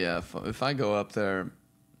 Yeah, if I go up there,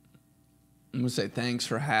 I'm gonna say thanks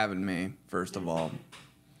for having me. First of all,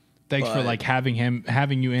 Thanks for like having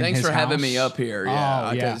you in. Thanks his for having house. me up here. Yeah,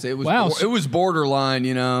 Oh, yeah. because it was Wow. it was borderline,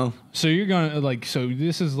 you know. So you're gonna like. So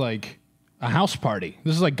this is like a house party.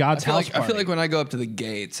 This is like God's house party. I feel like when I go up to the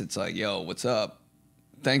gates, it's like, yo, what's up?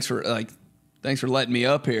 Thanks for letting me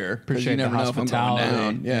up here. 'Cause Appreciate you never the know if I'm going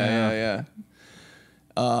hospitality. down.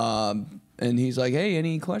 Yeah. And he's like, hey,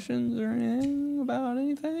 any questions or anything about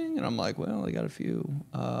anything? And I'm like, well, I got a few.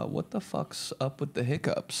 What the fuck's up with the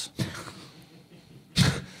hiccups?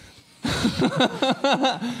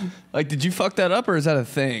 Like, did you fuck that up, or is that a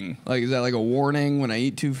thing? Like, is that like a warning when I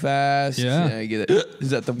eat too fast? Yeah. I get it. Is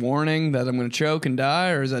that the warning that I'm going to choke and die,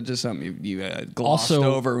 or is that just something you glossed Also-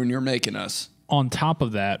 over when you're making us? On top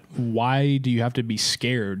of that, why do you have to be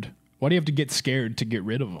scared? Why do you have to get scared to get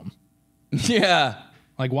rid of them? Yeah.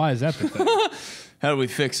 Like, why is that the thing? How do we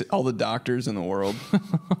fix it? All the doctors in the world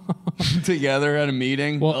together at a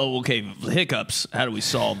meeting? Well- Oh, okay. Hiccups. How do we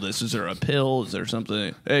solve this? Is there a pill? Is there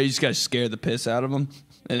something? Hey, you just got to scare the piss out of them,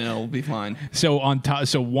 and it'll be fine. So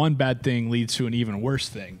so one bad thing leads to an even worse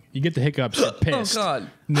thing. You get the hiccups, you're pissed. God.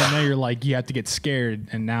 And then now you're like, you have to get scared,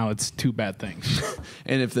 and now it's two bad things.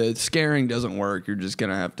 And if the scaring doesn't work, you're just going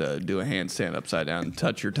to have to do a handstand upside down and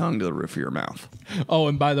touch your tongue to the roof of your mouth. Oh,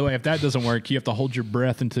 and by the way, if that doesn't work, you have to hold your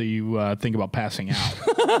breath until you think about passing out.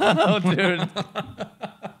 Oh, dude.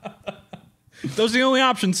 Those are the only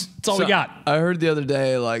options. That's all we got. I heard the other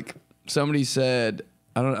day, like, somebody said,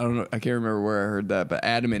 I don't know, I can't remember where I heard that, but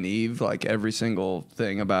Adam and Eve, like, every single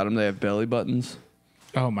thing about them, they have belly buttons.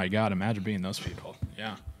 Oh my God! Imagine being those people.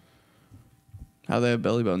 Yeah. How they have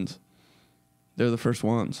belly buttons? They're the first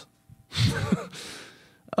ones.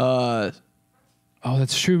 Oh,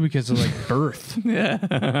 that's true because of like birth.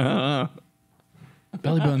 Yeah.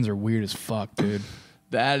 Belly buttons are weird as fuck, dude.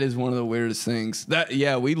 That is one of the weirdest things.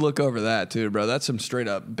 Yeah, we look over that too, bro. That's some straight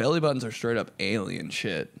up belly buttons are straight up alien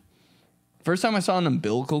shit. First time I saw an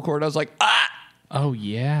umbilical cord, I was like, ah. Oh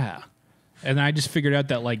yeah. And I just figured out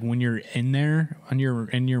that like when you're in there in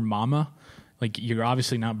your mama, like you're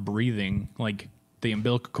obviously not breathing. Like the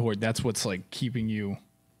umbilical cord, that's what's like keeping you.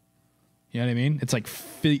 You know what I mean? It's like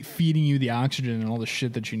feeding you the oxygen and all the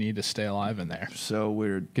shit that you need to stay alive in there. So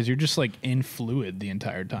weird. Because you're just like in fluid the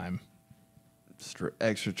entire time.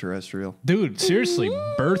 Extraterrestrial. Dude, seriously,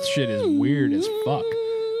 birth shit is weird as fuck.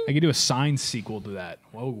 I could do a Signs sequel to that.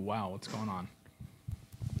 Whoa, wow, what's going on?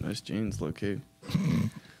 Nice jeans, low key.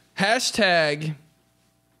 Hashtag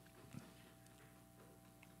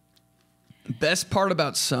best part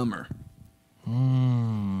about summer.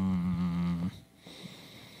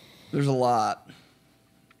 There's a lot.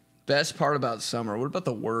 Best part about summer. What about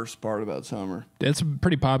the worst part about summer? That's a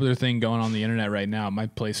pretty popular thing going on the internet right now. My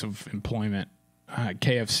place of employment,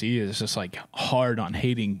 KFC, is just like hard on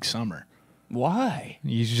hating summer. Why?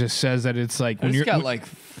 He just says that it's like When you're got like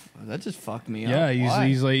that just fucked me up. yeah, Why?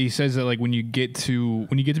 he's like he says that like when you get to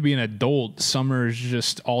be an adult, summer is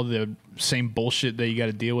just all the same bullshit that you got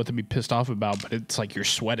to deal with and be pissed off about, but it's like you're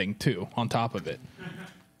sweating too on top of it.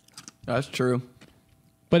 That's true.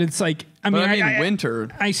 But it's like I mean winter.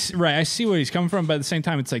 I see where he's coming from, but at the same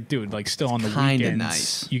time, it's like, dude, like still on the Kinda weekends,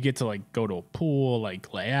 nice. you get to like go to a pool,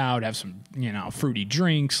 like lay out, have some fruity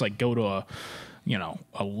drinks, like go to a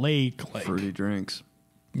lake, like Fruity drinks.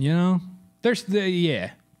 There's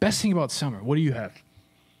best thing about summer. What do you have?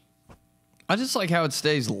 I just like how it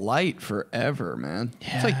stays light forever, man.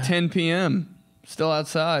 Yeah. It's like 10 p.m. Still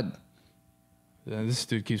outside. This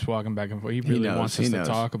dude keeps walking back and forth. He really wants us to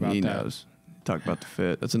talk about he that. knows. Talk about the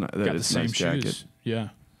fit. That Got the is a same nice jacket. shoes. Yeah,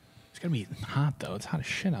 it's gonna be hot though. It's hot as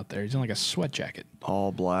shit out there. He's in like a sweat jacket.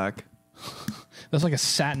 All black. That's like a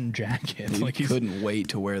satin jacket. He Like couldn't wait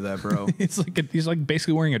to wear that, bro. It's like he's like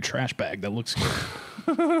basically wearing a trash bag that looks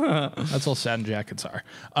good. That's all satin jackets are.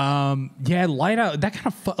 Yeah, light out. That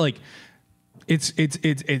kind of like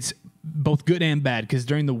it's both good and bad because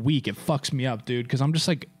during the week it fucks me up, dude. Because I'm just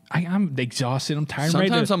like I'm exhausted. I'm tired.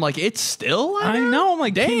 Sometimes I'm like, it's still light I out? know. I'm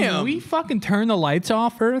like, damn. can we fucking turn the lights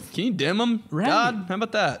off, Earth? Can you dim them? Right. God, how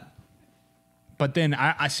about that? But then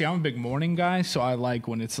I see I'm a big morning guy, so I like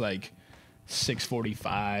when it's like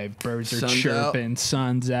 6:45. Birds are Sun's chirping.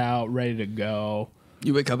 Sun's out, ready to go.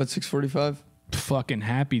 You wake up at 6:45? Fucking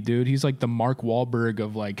happy, dude. He's like the Mark Wahlberg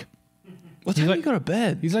of like. What time do you go to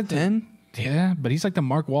bed? He's like 10? Yeah, but he's like the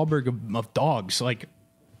Mark Wahlberg of dogs. Like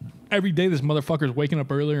every day, this motherfucker's waking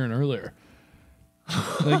up earlier and earlier.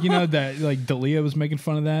 Like, you know, that like Dalia was making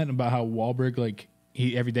fun of that about how Wahlberg, like,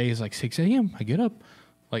 he every day is like 6 a.m. I get up.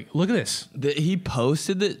 Like, look at this. He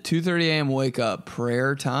posted that 2:30 a.m. wake up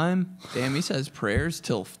prayer time. Damn, he says prayers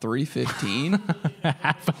till 3:15.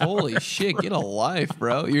 Holy shit, get a life,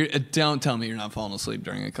 bro. Don't tell me you're not falling asleep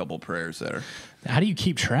during a couple prayers there. How do you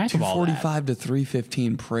keep track of all that? 2:45 to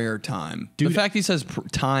 3:15 prayer time. Dude, the fact he says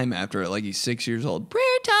time after it, like he's 6 years old. Prayer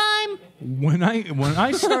time. When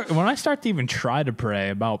I start to even try to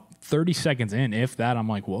pray, about 30 seconds in, if that, I'm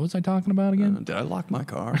like, what was I talking about again? Did I lock my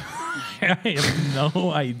car? I have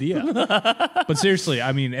no idea. But seriously,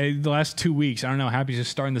 I mean, the last 2 weeks, I don't know, Happy's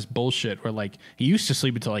just starting this bullshit where like he used to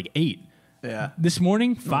sleep until like 8. Yeah. This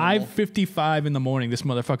morning, 5:55 in the morning, this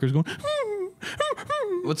motherfucker's going.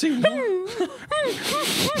 What's he? What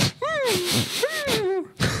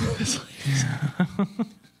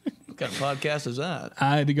kind of podcast is that?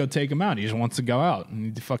 I had to go take him out. He just wants to go out,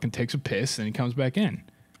 and he fucking takes a piss, and he comes back in.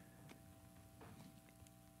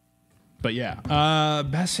 But yeah,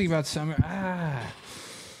 best thing about summer,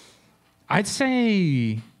 I'd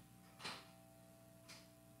say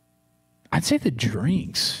the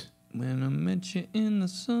drinks. When I met you in the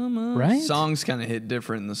summer. Right? Songs kind of hit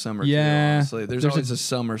different in the summer, Yeah. too, honestly. There's always a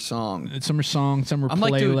summer song. Summer song, summer I'm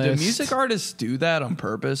playlist. like, do music artists do that on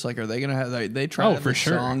purpose? Like, are they going to have, they try to have for a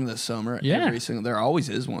sure. song this summer? Yeah. Every single, there always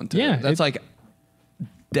is one, too. Yeah, That's like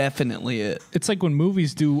definitely it. It's like when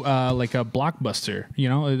movies do like a blockbuster, you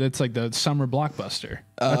know? It's like the summer blockbuster.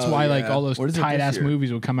 That's why like all those What is it tight ass this year?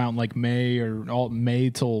 movies would come out in like May or all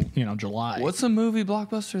May till, you know, July. What's the movie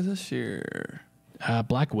blockbuster this year?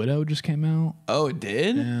 Black Widow just came out. Oh, it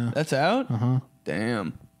did? Yeah. That's out? Uh-huh.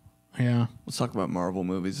 Damn. Yeah. Let's talk about Marvel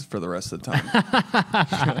movies for the rest of the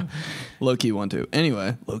time. Loki one too.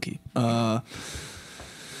 Anyway, Loki. Let's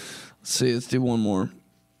see. Let's do one more.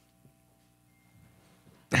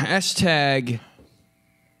 Hashtag.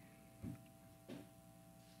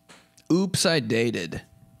 Oops, I dated.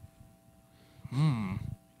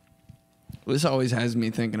 This always has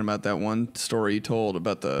me thinking about that one story you told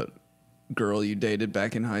about the girl you dated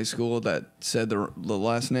back in high school that said the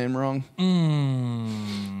last name wrong.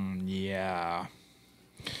 Yeah.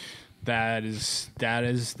 That is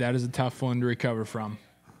a tough one to recover from.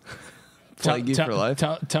 Plague you for life.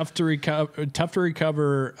 Tough to recover.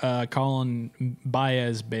 Colin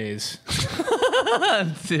Baez.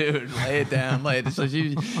 Dude, lay it down. So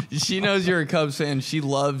she knows you're a Cubs fan. She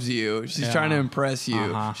loves you. She's trying to impress you.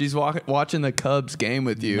 Uh-huh. She's watching the Cubs game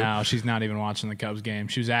with you. No, she's not even watching the Cubs game.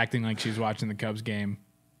 She was acting like she was watching the Cubs game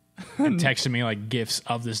and texting me like gifs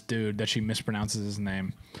of this dude that she mispronounces his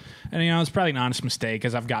name. And, you know, it's probably an honest mistake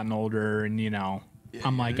as I've gotten older and, you know,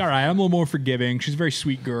 I'm like, all right, I'm a little more forgiving. She's a very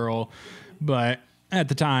sweet girl. But at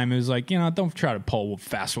the time, it was like, you know, don't try to pull a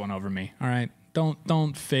fast one over me, all right?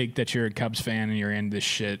 Don't fake that you're a Cubs fan and you're into this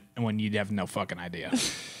shit when you have no fucking idea.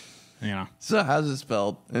 You know. So how's it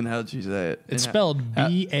spelled and how'd you say it? It's spelled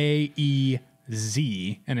Baez, and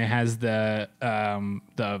it has the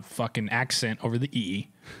fucking accent over the E,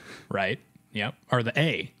 right? Yep, or the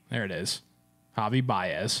A. There it is, Javi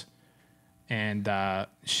Baez, and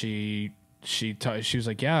she was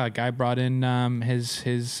like, yeah, a guy brought in his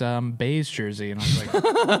Baez jersey, and I was like,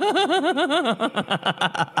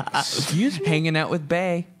 excuse me, hanging out with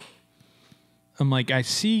Bay. I'm like, I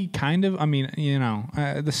see kind of, I mean, you know,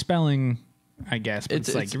 the spelling, I guess, but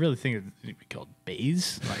it's like, you really think it'd be called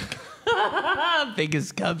Baez? Like,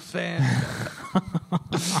 biggest Cubs fan.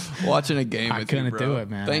 Watching a game with you, couldn't bro. do it,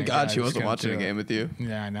 man. Thank God I she just wasn't couldn't watching do a game it. with you.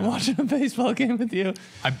 Yeah, I know. Watching a baseball game with you.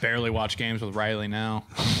 I barely watch games with Riley now.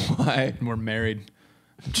 Why? We're married.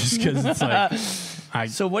 Just because it's like,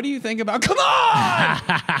 So what do you think about? Come on,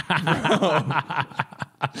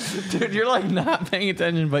 dude! You're like not paying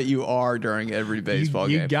attention, but you are during every baseball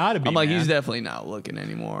game. You gotta be. I'm like, man. he's definitely not looking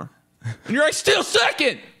anymore. And you're like, still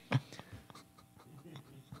second.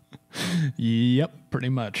 Yep, pretty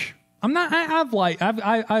much. I'm not. I've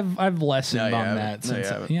lessened No, you on haven't. that No, you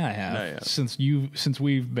since. haven't. Yeah, I have. No, you haven't. Since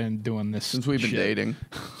we've been doing this. Since we've been shit. dating.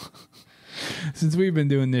 Since we've been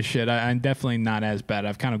doing this shit, I'm definitely not as bad.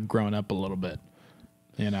 I've kind of grown up a little bit.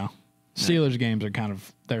 You know, Steelers games are kind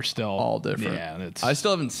of. They're still All different. Yeah, it's. I still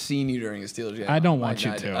haven't seen you during a Steelers game. I don't Like, want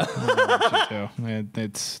you I to. do. I don't want you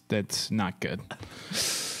to. That's not good.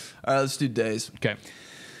 All right, let's do days. Okay.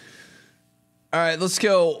 All right, let's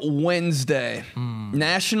go Wednesday.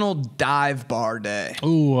 National Dive Bar Day.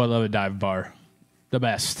 Ooh, I love a dive bar. The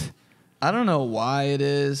best. I don't know why it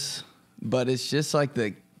is, but it's just like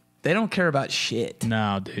they don't care about shit.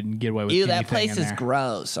 No, dude, get away with Ew, anything that place in is there.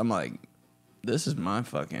 gross. I'm like, this is my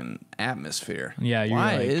fucking atmosphere. Yeah, you're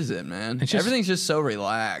why like- is it, man? It's just- Everything's just so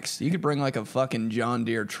relaxed. You could bring like a fucking John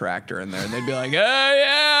Deere tractor in there, and they'd be like, "Hey,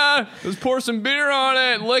 yeah, let's pour some beer on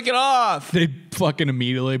it, and lick it off." They fucking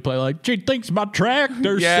immediately play like, "She thinks my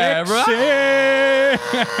tractor's Yeah, sexy."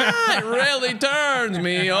 It really turns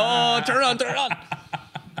me. Oh, turn on, turn on.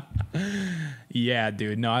 Yeah,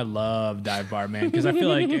 dude. No, I love dive bar, man, because I feel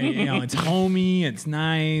like it's homey, it's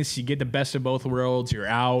nice. You get the best of both worlds. You're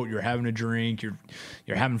out, you're having a drink, you're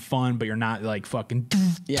having fun, but you're not like fucking.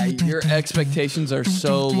 Yeah, your expectations are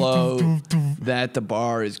so low that the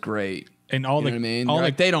bar is great. And all You know the what I mean? all They're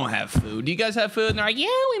like, the they don't have food. Do you guys have food? And they're like, yeah,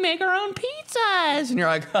 we make our own pizzas. And you're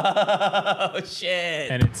like, oh, shit.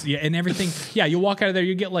 and it's and everything. Yeah, you walk out of there,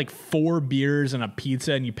 you get like 4 beers and a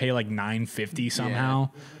pizza, and you pay like $9.50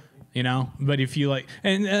 somehow. You know, but if you like,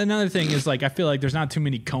 and another thing is like, I feel like there's not too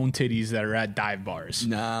many cone titties that are at dive bars.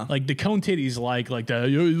 No. Like the cone titties, like the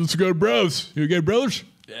yo, let's go, bros. You get brothers.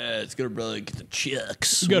 Yeah, it's gonna really get the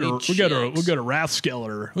chicks. We got a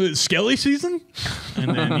Rathskeller. Skelly season,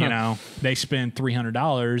 and then they spend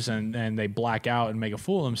 $300 and they black out and make a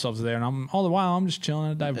fool of themselves there. And I'm all the while I'm just chilling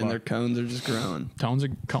at a dive And bar. their cones are just growing. Cones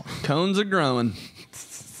are growing.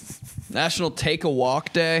 National Take a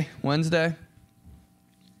Walk Day, Wednesday.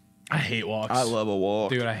 I hate walks. I love a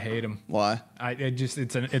walk. dude. I hate them. Why? It's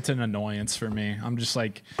an annoyance for me. I'm just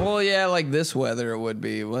like, Well, yeah, like this weather it would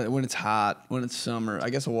be. When it's hot, when it's summer. I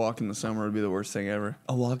guess a walk in the summer would be the worst thing ever.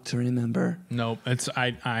 A walk to remember. nope. It's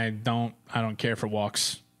I don't care for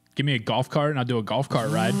walks. Give me a golf cart and I'll do a golf cart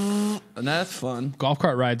ride. And that's fun. Golf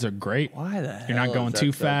cart rides are great. Why the hell? You're not going is that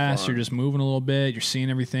too so fast. fun? You're just moving a little bit. You're seeing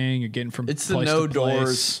everything. You're getting from It's the place no to place.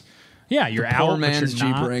 doors. Yeah, you're out. Poor but man's you're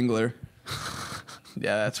Jeep not. Wrangler.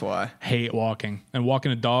 Yeah, that's why. Hate walking, and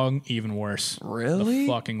walking a dog even worse. Really? The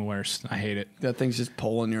fucking worst. I hate it. That thing's just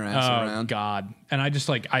pulling your ass Oh around. God! And I just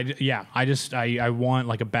like I want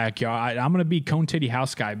like a backyard. I'm gonna be cone titty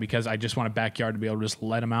house guy because I just want a backyard to be able to just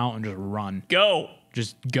let them out and just run.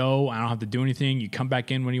 Just go. I don't have to do anything. You come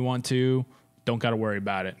back in when you want to. Don't got to worry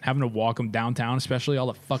about it. Having to walk them downtown, especially all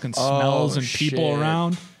the fucking smells and people shit.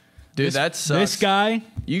 around. Dude, that sucks. This guy.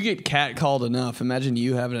 You get catcalled enough. Imagine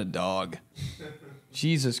you having a dog.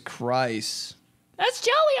 Jesus Christ. That's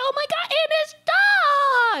Joey. Oh my God.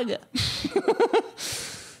 And his dog.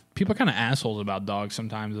 People are kind of assholes about dogs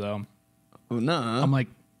sometimes, though. Oh, no. I'm like,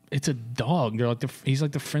 it's a dog. They're like he's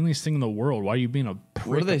like the friendliest thing in the world. Why are you being a prick?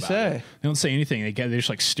 What do they about say? it? They don't say anything. They just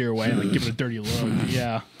like steer away and like give it a dirty look.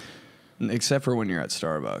 Yeah. Except for when you're at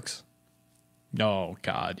Starbucks. Oh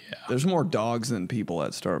God, yeah. There's more dogs than people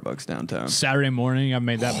at Starbucks downtown. Saturday morning, I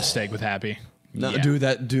made that mistake with Happy. No,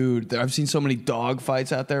 Yeah. dude. I've seen so many dog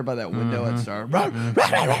fights out there by that window at Mm-hmm.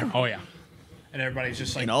 Starbucks. Oh yeah. And everybody's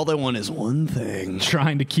just like And all they want is one thing.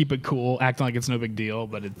 trying to keep it cool, acting like it's no big deal,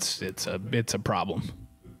 but it's a problem.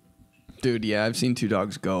 Dude, yeah, I've seen 2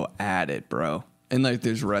 dogs go at it, bro. And like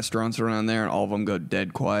there's restaurants around there and all of them go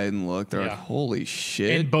dead quiet and look. They're Yeah. like, holy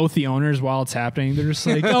shit. And both the owners, while it's happening, they're just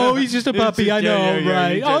like, "Oh, he's just a puppy. I know,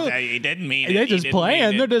 right? Oh, He didn't mean it. they're He just didn't playing.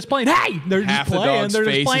 mean They're it. just playing. Hey, they're half just the playing. dog's They're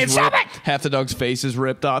just face playing. is Stop ripped. it! Half the dog's face is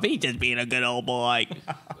ripped off. He just being a good old boy.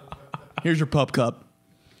 Here's your pup cup.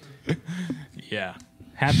 Yeah.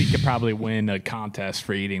 Happy could probably win a contest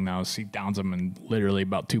for eating those. He downs them in literally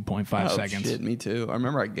about 2.5 Oh, seconds. shit, me too. I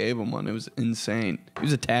remember I gave him one. It was insane. He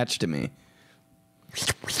was attached to me.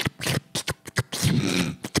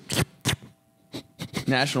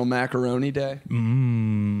 National Macaroni Day.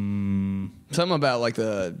 Something about like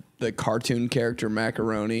the cartoon character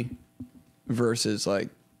macaroni versus like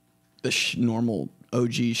the normal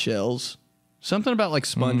OG shells. Something about like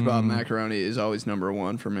SpongeBob macaroni is always number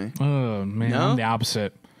 1 for me. Oh man, No? I'm the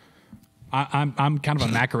opposite. I'm kind of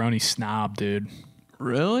a macaroni snob, dude.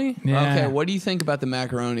 Really? Yeah. Okay, what do you think about the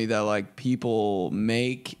macaroni that like people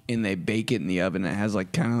make and they bake it in the oven and it has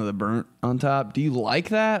like kind of the burnt on top? Do you like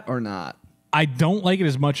that or not? I don't like it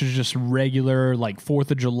as much as just regular, like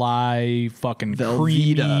 4th of July, fucking Velveeta.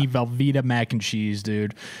 creamy Velveeta mac and cheese,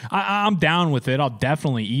 dude. I'm down with it. I'll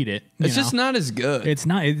definitely eat it. It's just not as good. It's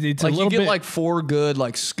not. It's like a you little get bit like 4 good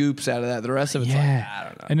like scoops out of that. The rest of it's yeah, like I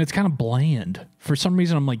don't know. and it's kind of bland. For some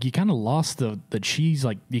reason, I'm like, you kind of lost the cheese.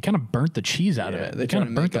 Like you kind of burnt the cheese out of it. They You kind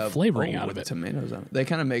of burnt the up, flavoring out with of it. tomatoes on it. They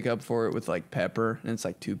kind of make up for it with like pepper, and it's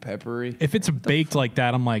like too peppery. If it's baked like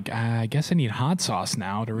that, I'm like, I guess I need hot sauce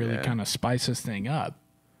now to really Yeah. kind of spice this thing up.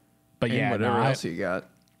 But And yeah, whatever no, else you got.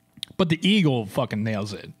 but the Eagle fucking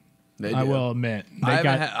nails it. They I do. will admit.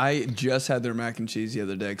 I just had their mac and cheese the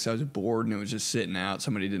other day because I was bored and it was just sitting out.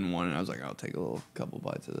 Somebody didn't want it. I was like, I'll take a couple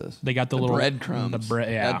bites of this. They got the little breadcrumbs.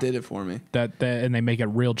 Yeah, that did it for me. that and they make it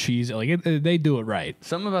real cheesy. Like they do it right.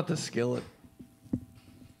 Something about the skillet.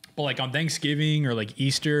 But like on Thanksgiving or like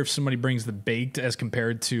Easter, if somebody brings the baked as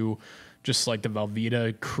compared to just like the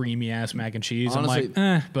Velveeta creamy ass mac and cheese, Honestly,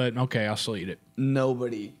 I'm like, but okay, I'll still eat it.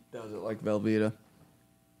 Nobody does it like Velveeta.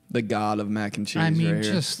 The god of mac and cheese. I mean, right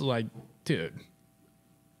here. just like, dude.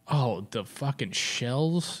 Oh, the fucking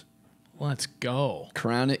shells. Let's go.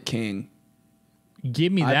 Crown it king.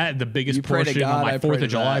 Give me that, the biggest you pray to portion on God, my I pray 4th to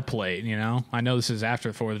of July that. plate, you know? I know this is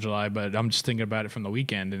after the 4th of July, but I'm just thinking about it from the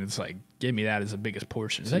weekend, and it's like, give me that as the biggest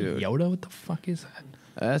portion. Is Dude. that Yoda? What the fuck is that?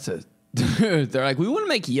 That's a. They're like, we want to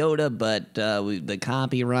make Yoda, but the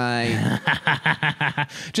copyright.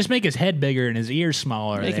 Just make his head bigger and his ears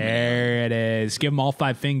smaller. Make him- There it is. Give him all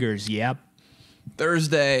 5 fingers. Yep.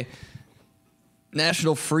 Thursday,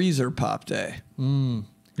 National Freezer Pop Day.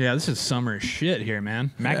 Yeah, this is summer shit here,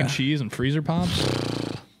 man. Mac and cheese and freezer pops.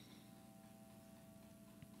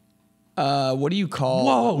 What do you call?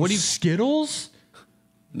 Whoa, What do you? Skittles?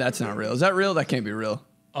 That's not real. Is that real? That can't be real.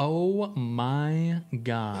 Oh my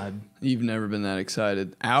God. You've never been that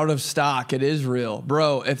excited. Out of stock. It is real,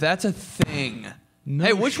 bro. If that's a thing. No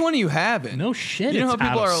Hey, which one are you having? No shit, You know it's how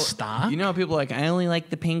people out of are. stock? You know how people are like, I only like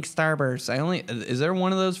the pink Starburst. Is there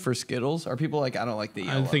one of those for Skittles? Are people like, I don't like the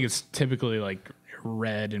yellow? I think it's typily like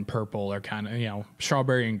red and purple or kind of, you know,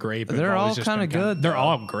 strawberry and grape. have They're always all just kinda been good, They're though.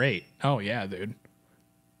 all great. Oh, yeah, dude.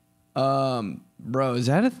 Bro, is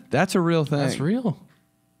that that's a real thing? That's real.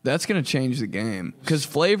 That's gonna change the game because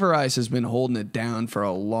Flavor Ice has been holding it down for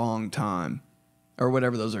a long time, or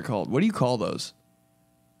whatever those are called. What do you call those?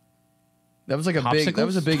 That was like a big. That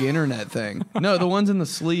was a Popsicles? big internet thing. No, the ones in the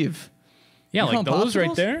sleeve. Yeah, You like call 'em those right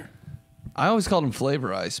popsicles? there. I always called them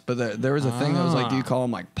Flavor Ice, but there was a thing that was like, do you call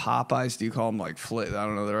them like Pop Ice? Do you call them like I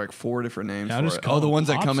don't know. There are like 4 different names Yeah, I for just it. call Oh, the them ones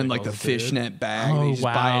that come in like the popsicles, dude. fishnet bag. Oh, that you just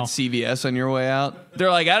buy wow. at CVS on your way out. They're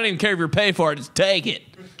like, I don't even care if you're paying for it. Just take it.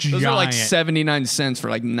 Those are like Giant. 79 cents for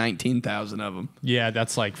like 19,000 of them. Yeah,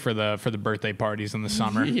 that's like for the birthday parties in the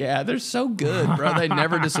summer. Yeah, they're so good, bro. They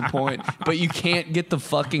never disappoint. But you can't get the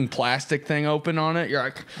fucking plastic thing open on it. You're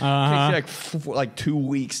like, it takes you like 2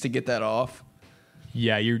 weeks to get that off.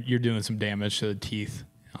 Yeah, you're doing some damage to the teeth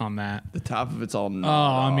on that. The top of it's all Oh, gnawed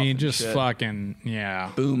I off mean, and just shit. fucking,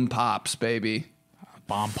 yeah. Boom pops, baby.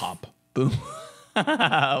 Bomb pop. Boom.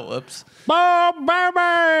 Whoops. Bomb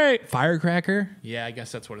baby! Firecracker? Yeah, I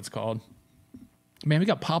guess that's what it's called. Man, we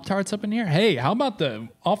got Pop-Tarts up in here. Hey, how about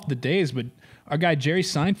off the days, but our guy Jerry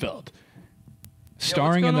Seinfeld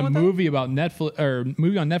starring in going the on with that? movie about Netflix or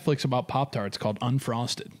movie on Netflix about Pop-Tarts called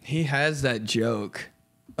Unfrosted. He has that joke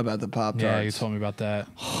about the Pop-Tarts. Yeah, you told me about that.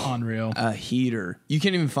 Unreal. A heater. You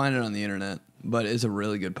can't even find it on the internet, but it's a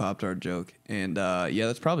really good Pop-Tart joke. And yeah,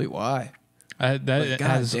 that's probably why. That God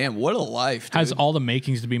has damn, what a life, dude. has all the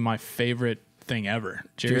makings to be my favorite thing ever.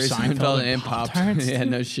 Jerry Seinfeld and Pop-Tarts. Yeah,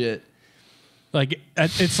 no shit. Like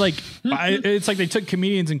it's like it's like they took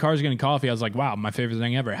comedians in Cars Getting Coffee. I was like, wow, my favorite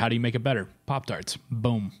thing ever. How do you make it better? Pop-Tarts.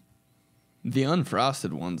 Boom. The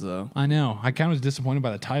unfrosted ones, though. I know. I kind of was disappointed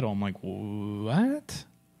by the title. I'm like, what?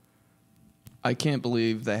 I can't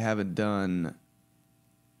believe they haven't done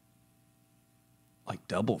like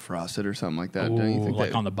double frosted or something like that. Don't you Ooh, think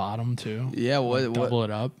like they, on the bottom too? yeah, what Double it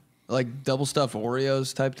up. like double stuffed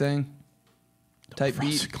Oreos type thing? Type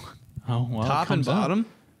beat. Frosted. Oh well. it Top and comes up. bottom?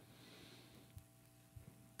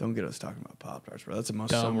 Don't get us talking about Pop-Tarts, bro. That's the most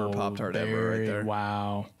summer Double Pop-Tart ever right berry, there.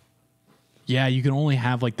 Wow. Yeah, you can only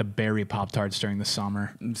have like the berry Pop-Tarts during the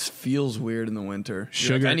summer. It feels weird in the winter. You're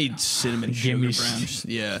Sugar- like, I need cinnamon Give sugar me brownies.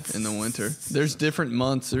 Yeah, in the winter. There's different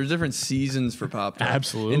months. There's different seasons for Pop-Tarts.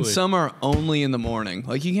 Absolutely. And some are only in the morning.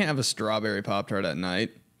 Like you can't have a strawberry Pop-Tart at night.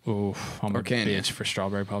 Oof, I'm Or a can you? bitch for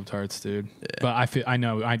strawberry Pop-Tarts, dude. But I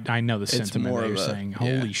know the sentiment more that you're of a- saying. yeah.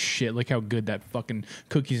 Holy shit, look how good that fucking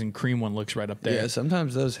cookies and cream one looks right up there. Yeah,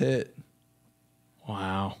 sometimes those hit.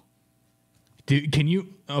 Wow. Dude, can you?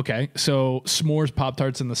 Okay, so s'mores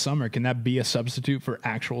Pop-Tarts in the summer, can that be a substitute for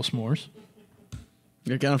actual s'mores?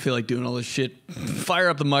 You're gonna feel like doing all this shit. Fire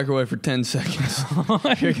up the microwave for 10 seconds.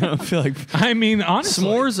 You're gonna feel like I mean, honestly.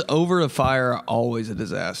 s'mores over a fire are always a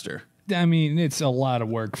disaster. I mean, it's a lot of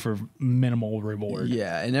work for minimal reward.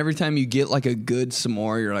 Yeah, and every time you get like a good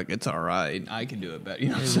s'more, you're like, it's all right. I can do it better. You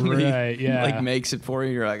know, somebody Right, yeah. like makes it for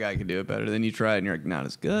you. You're like, I can do it better. Then you try it, and you're like, not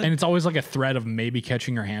as good. And it's always like a threat of maybe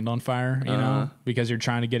catching your hand on fire, you know, because you're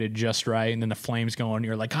trying to get it just right, and then the flames go on, and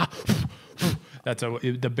you're like, That's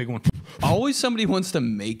the big one. Always somebody wants to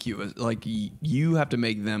make you you have to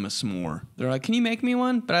make them a s'more. They're like, "Can you make me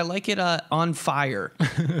one?" But I like it on fire.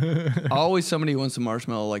 Always somebody wants the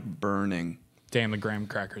marshmallow like burning. Damn, the graham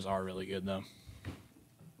crackers are really good though.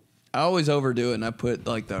 I always overdo it, and I put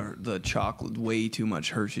like the chocolate, way too much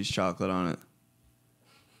Hershey's chocolate on it,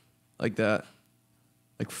 like that.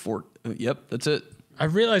 Like yep, that's it. I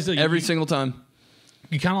realized that every single time.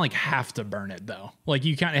 You kind of like have to burn it though. Like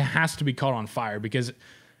it has to be caught on fire because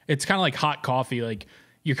it's kind of like hot coffee. Like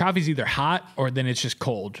your coffee's either hot or then it's just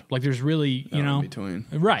cold. Like there's really, in between.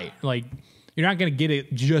 Right. Like you're not going to get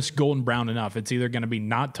it just golden brown enough. It's either going to be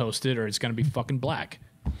not toasted or it's going to be fucking black.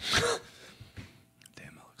 Damn,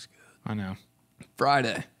 that looks good. I know.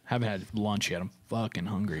 Friday. Haven't had lunch yet. I'm fucking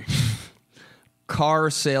hungry. Car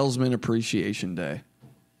Salesman Appreciation Day.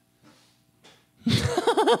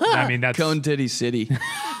 I mean, that's Cone Titty City.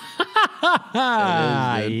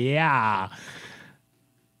 Yeah.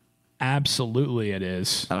 Absolutely it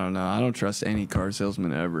is. I don't know. I don't trust any car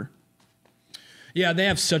salesman ever. Yeah, they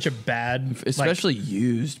have such a bad... Especially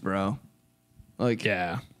used, bro. Like,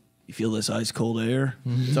 yeah. You feel this ice cold air?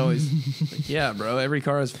 It's always... like, yeah, bro. Every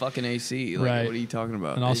car has fucking AC. Like, right. What are you talking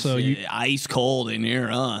about? And also, ice cold in here,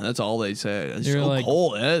 huh? That's all they say. It's so like,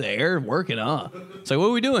 cold. The air working, huh? It's like, what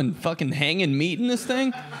are we doing? Fucking hanging meat in this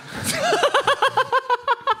thing?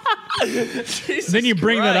 Then you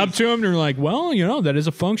bring that up to them, and they're like, well, that is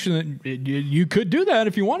a function that you could do that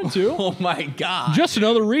if you wanted to. Oh, my God. Just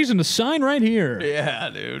another reason to sign right here. Yeah,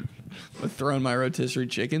 dude. I'm throwing my rotisserie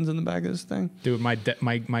chickens in the back of this thing. Dude, my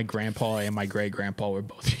grandpa and my great-grandpa were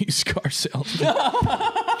both used car salesmen.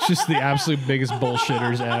 Just the absolute biggest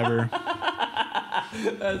bullshitters ever.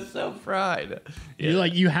 That's so fried. Yeah.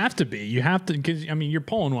 You have to be. You have to, because, you're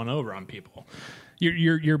pulling one over on people.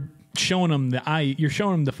 You're showing them you're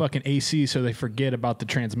showing them the fucking AC so they forget about the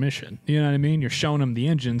transmission. You know what I mean? You're showing them the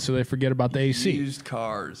engine so they forget about the AC. Used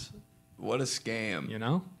cars. What a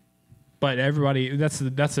scam. But everybody, that's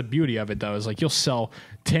the beauty of it though, is like you'll sell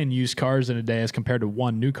 10 used cars in a day as compared to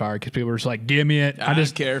one new car because people are just like, give me it. I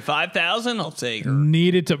just care. 5,000, I'll take her.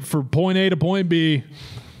 Need it for point A to point B.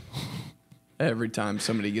 Every time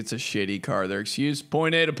somebody gets a shitty car, they're excused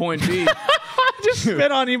point A to point B. Just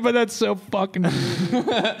spit on you, but that's so fucking.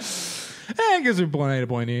 I guess we're point A to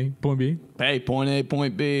point A, point B. Hey, point A,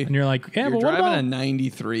 point B. And you're like, yeah, you're but driving what about a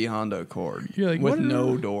 93 Honda Accord you're like, with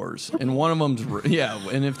no doors. And one of them's,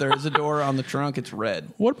 and if there is a door on the trunk, it's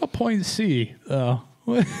red. What about point C?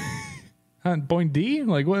 Point D?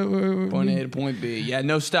 Like what? Point A to point B. Yeah,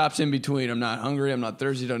 no stops in between. I'm not hungry. I'm not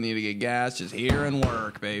thirsty. Don't need to get gas. Just here and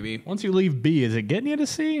work, baby. Once you leave B, is it getting you to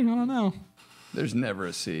C? I don't know. There's never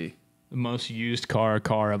a C. The most used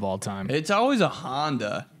car of all time. It's always a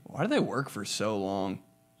Honda. Why do they work for so long?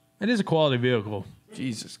 It is a quality vehicle.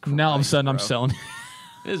 Jesus Christ. Now all of a sudden bro. I'm selling.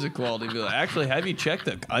 It is a quality vehicle. Actually, have you checked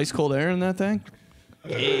the ice cold air in that thing?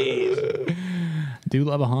 Jeez. Do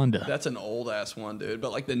love a Honda. That's an old ass one, dude.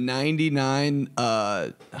 But like the 99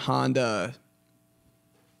 Honda.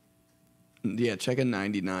 Yeah, check a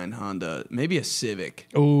 99 Honda. Maybe a Civic.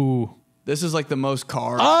 Ooh. This is like the most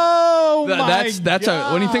car. Oh, that's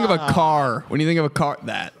God. When you think of a car, when you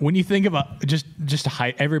think of just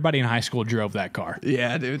everybody in high school drove that car.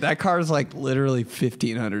 Yeah, dude, that car is like literally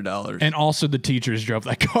 $1,500. And also the teachers drove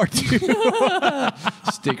that car too.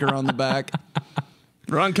 Sticker on the back.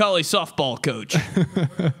 Ron Colley, softball coach.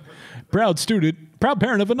 Proud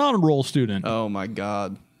parent of an honor roll student. Oh my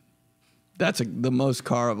God. That's the most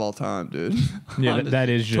car of all time, dude. Yeah, that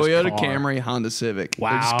is just Toyota car. Camry, Honda Civic.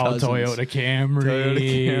 Wow, Toyota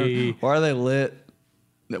Camry. Why are they lit?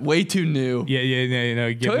 Way too new. Yeah.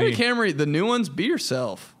 Toyota Camry, the new ones, be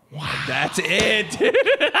yourself. Wow. That's it, dude.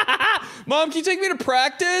 Mom, can you take me to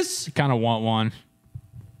practice? Kind of want one.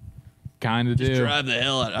 Kind of do. Just drive the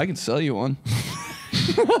hell out. I can sell you one.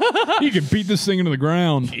 You can beat this thing into the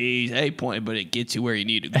ground. Jeez, hey, point, but it gets you where you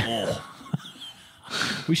need to go.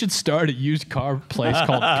 We should start a used car place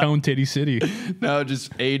called Cone Titty City. No,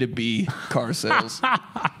 just A to B car sales. How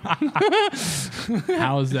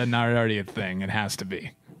is that not already a thing? It has to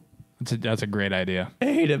be. That's a great idea.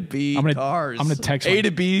 A to B cars. I'm gonna text A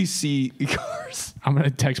to B C cars. I'm gonna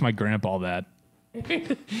text my grandpa that.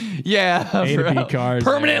 Yeah, A to B cars.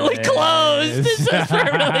 Permanently closed. This is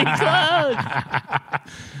permanently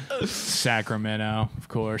closed. Sacramento, of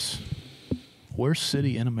course. Worst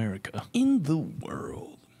city in America. In the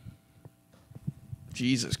world.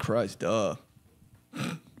 Jesus Christ, duh.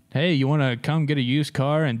 Hey, you want to come get a used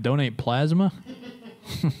car and donate plasma?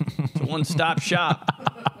 It's a one-stop shop.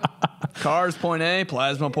 Cars point A,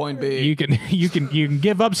 plasma point B. You can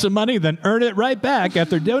give up some money, then earn it right back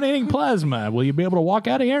after donating plasma. Will you be able to walk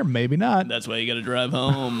out of here? Maybe not. That's why you got to drive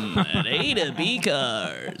home at A to B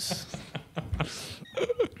cars. All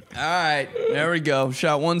right, there we go.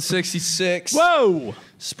 Shot 166. Whoa!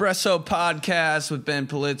 Espresso podcast with Ben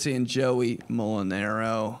Polizzi and Joey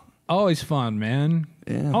Molinaro. Always fun, man.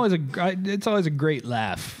 Yeah. It's always a great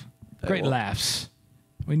laugh. Great laughs.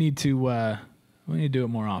 We need to do it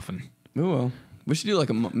more often. Oh, well. We should do like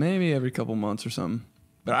maybe every couple months or something.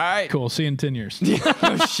 But all right. Cool. See you in 10 years.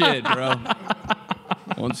 Oh, shit, bro.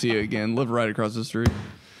 Won't see you again. Live right across the street.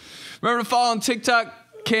 Remember to follow on TikTok,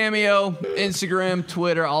 Cameo, Instagram,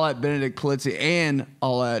 Twitter, all at Benedict Polizzi, and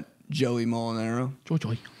all at Joey Molinaro.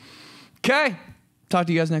 Joy. Okay. Talk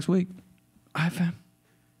to you guys next week. All right, fam.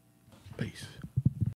 Peace.